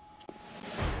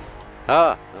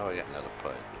 Ah! Now I get another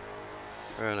pipe.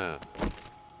 Fair enough.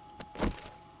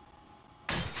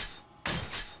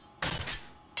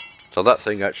 So that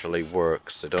thing actually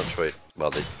works. They don't try.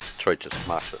 Well, they try to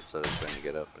smash it instead of trying to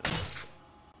get up.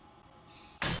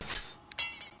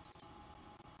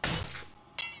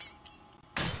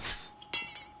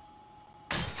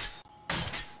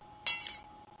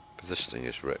 But this thing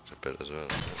is wrecked a bit as well.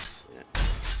 Yeah.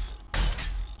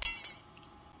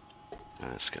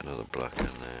 Let's get another block in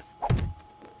there.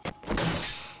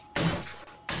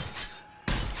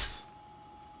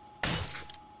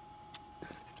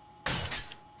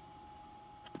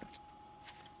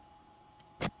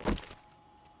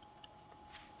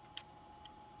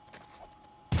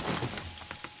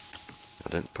 I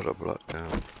didn't put a block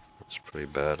down. That's pretty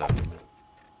bad of me.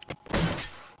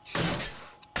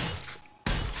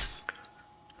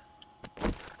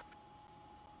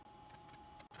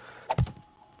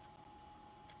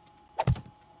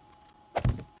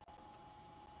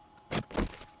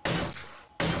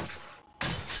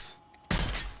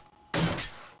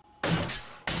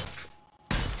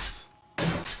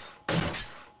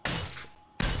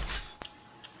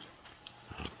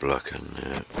 Block in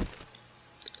there.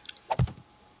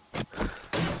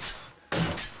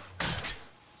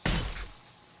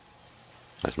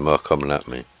 There's more coming at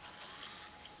me.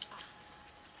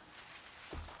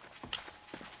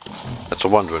 That's a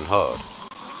wandering horde.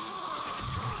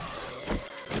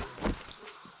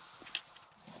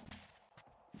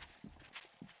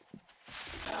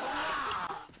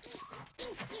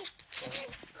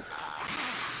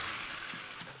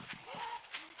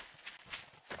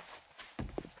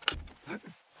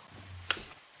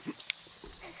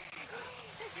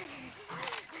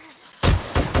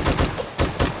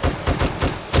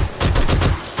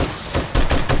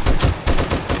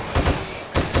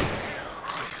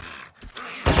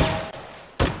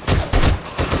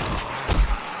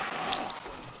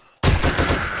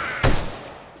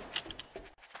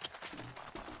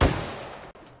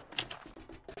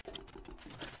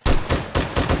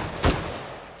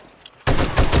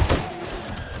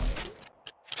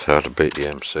 How to beat the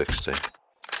M60.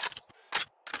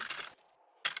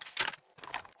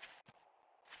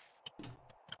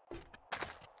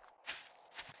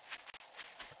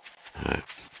 Right.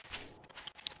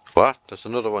 What? There's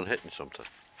another one hitting something.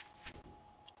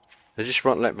 They just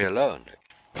won't let me alone.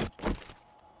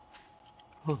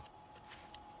 Huh.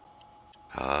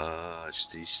 Ah, it's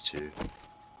these two.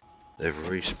 They've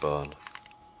respawned.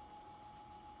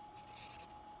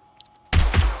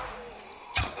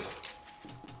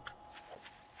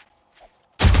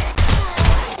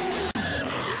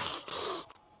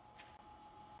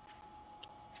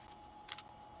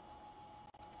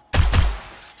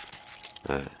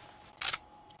 Right.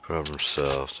 Problem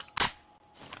solved.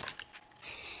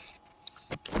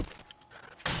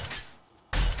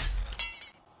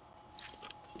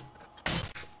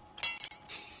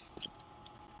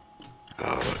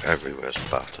 Oh, look, everywhere's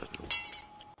battered.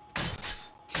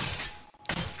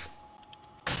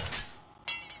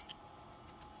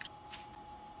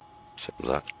 Except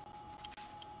that.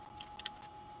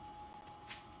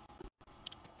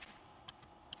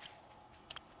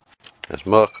 There's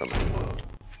more coming.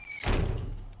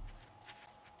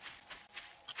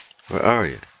 Where are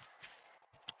you?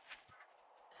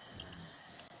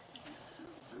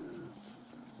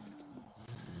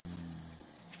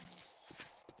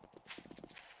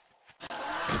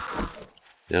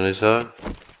 You on his own?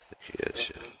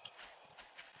 Yes, yeah.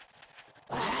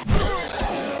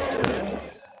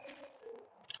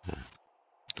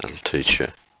 That'll teach you.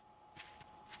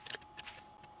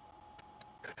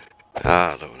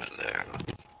 Ah, I don't want it there.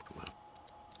 Come on.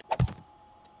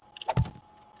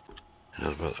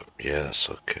 How about that? Yeah, that's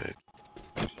okay.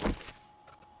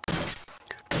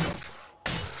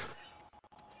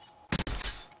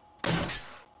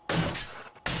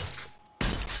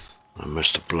 I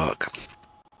missed a block.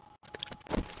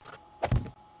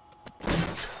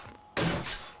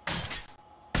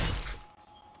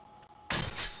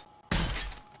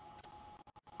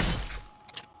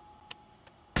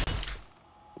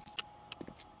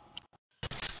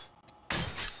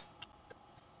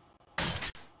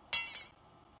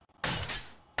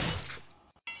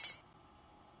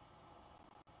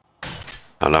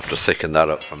 I'll have to thicken that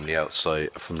up from the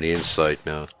outside, from the inside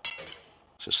now,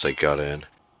 since they got in.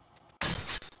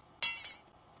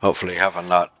 Hopefully having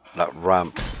that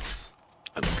ramp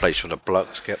and the place where the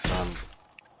blocks kept on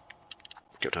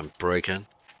breaking.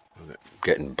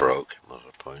 Getting broke, was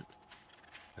the point.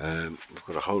 We've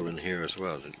got a hole in here as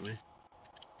well, didn't we?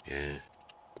 Yeah.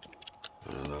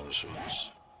 One of those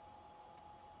ones.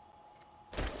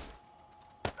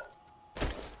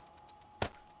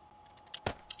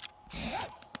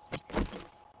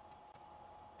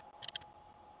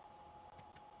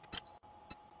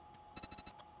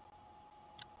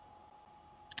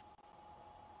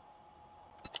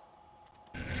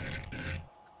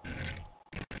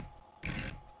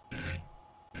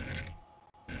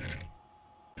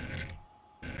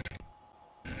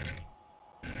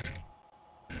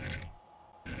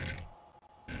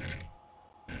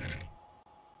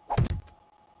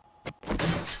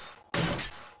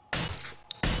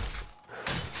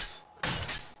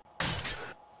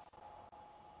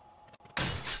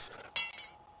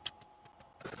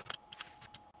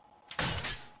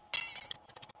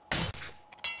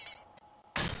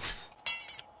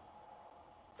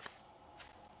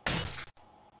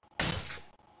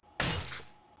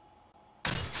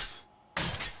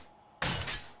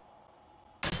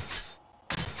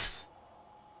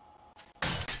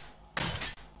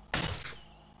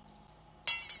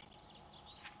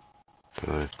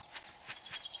 Right.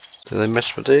 Do they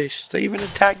mess with these? They even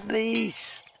attack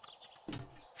these!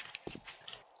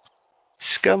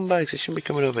 Scumbags, they shouldn't be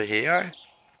coming over here.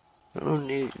 I don't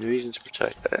need reason to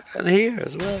protect that. And here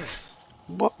as well.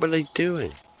 What were they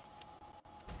doing?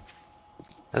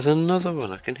 There's another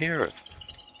one, I can hear it.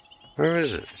 Where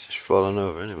is it? It's just falling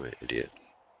over anyway, idiot.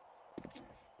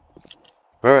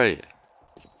 Where are you?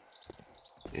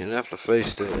 You're gonna have to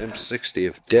face the M60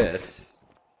 of death.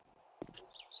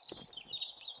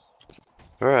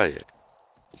 Where are you?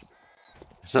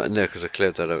 It's not in there because I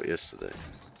cleared that out yesterday.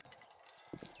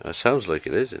 It sounds like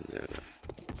it is in there though.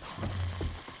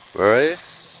 Where are you?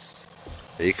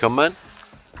 Are you coming?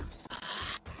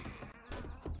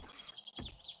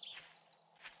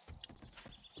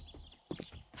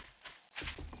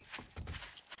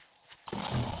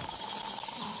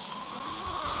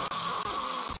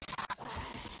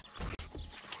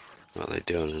 What are they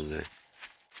doing in there?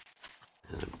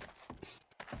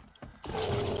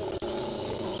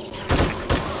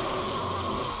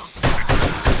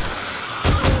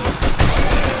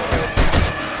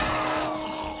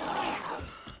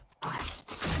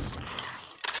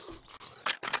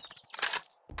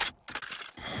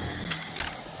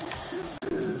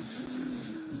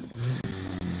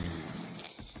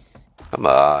 Come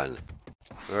on.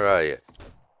 Where are you?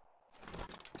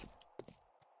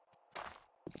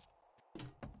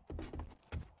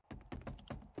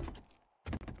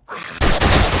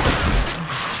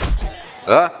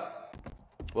 Huh?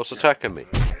 What's attacking me?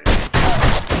 Oh,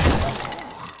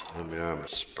 my arm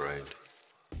is sprained.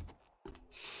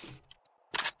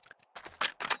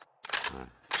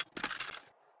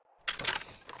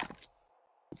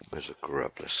 Where's a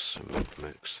grab this cement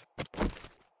mix?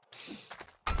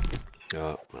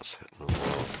 Oh, that's hitting the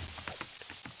wall.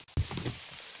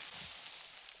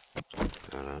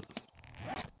 Hold on.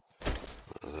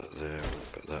 Put that there,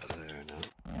 put that there now.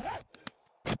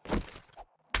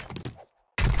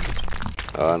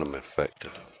 Oh, and I'm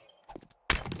infected.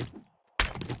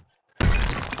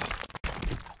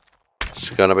 It's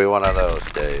gonna be one of those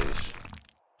days.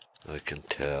 I can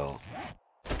tell.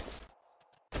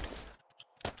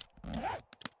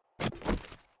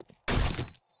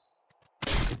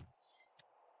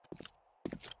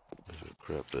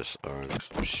 Grab this orange,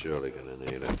 I'm surely gonna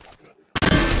need it.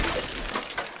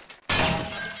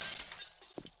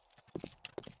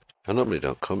 I normally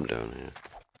don't come down here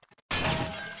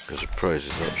because the price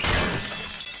is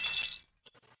upstairs.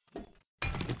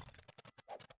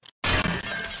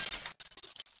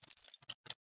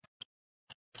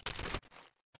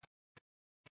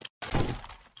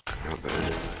 Oh, but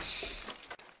anyway.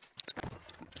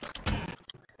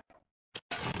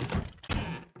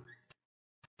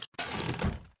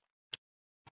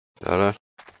 Alright.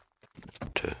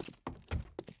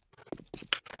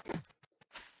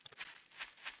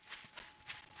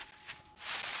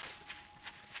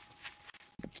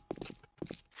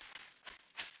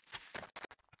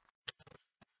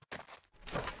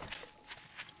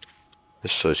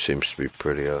 This side seems to be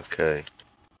pretty okay.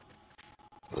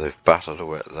 They've battered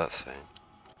away at that thing.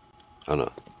 Oh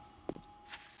no.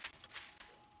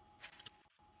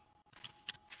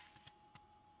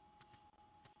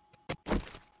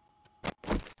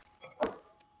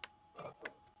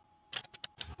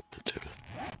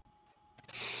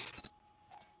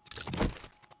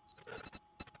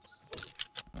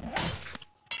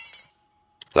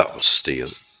 That was steel.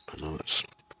 I know it's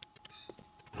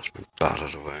been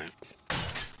battered away.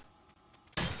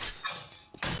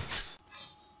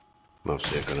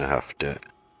 Mostly I'm gonna have to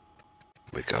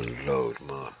make a load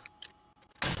more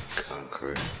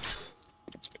concrete.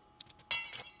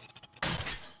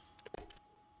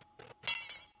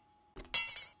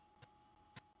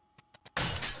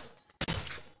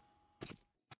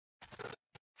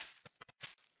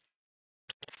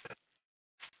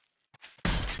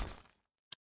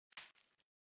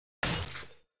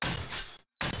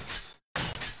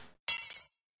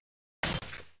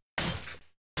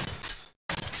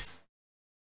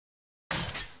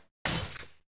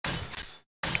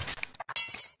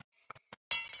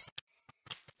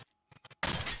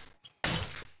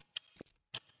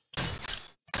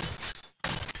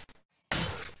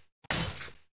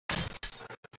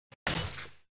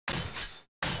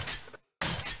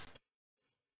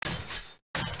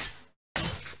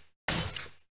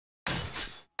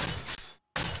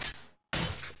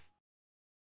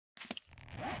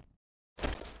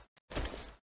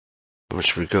 How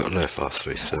much we got left? Oh,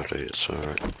 330, it's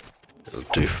alright. It'll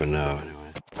do for now anyway.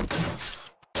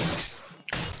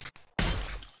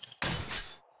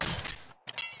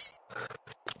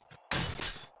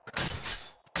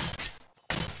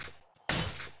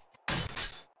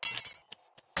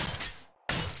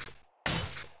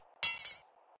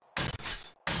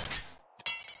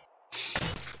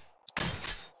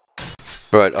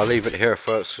 Right, I'll leave it here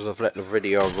folks because I've let the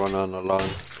video run on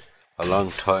a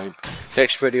long time.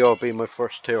 Next video will be my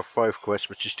first tier 5 quest,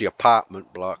 which is the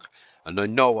apartment block. And I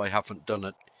know I haven't done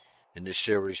it in this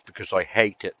series because I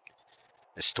hate it.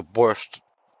 It's the worst.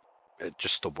 It's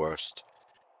just the worst.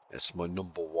 It's my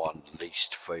 #1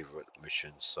 least favourite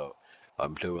mission, so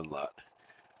I'm doing that.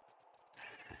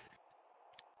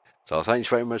 So thanks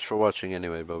very much for watching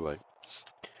anyway, bye bye.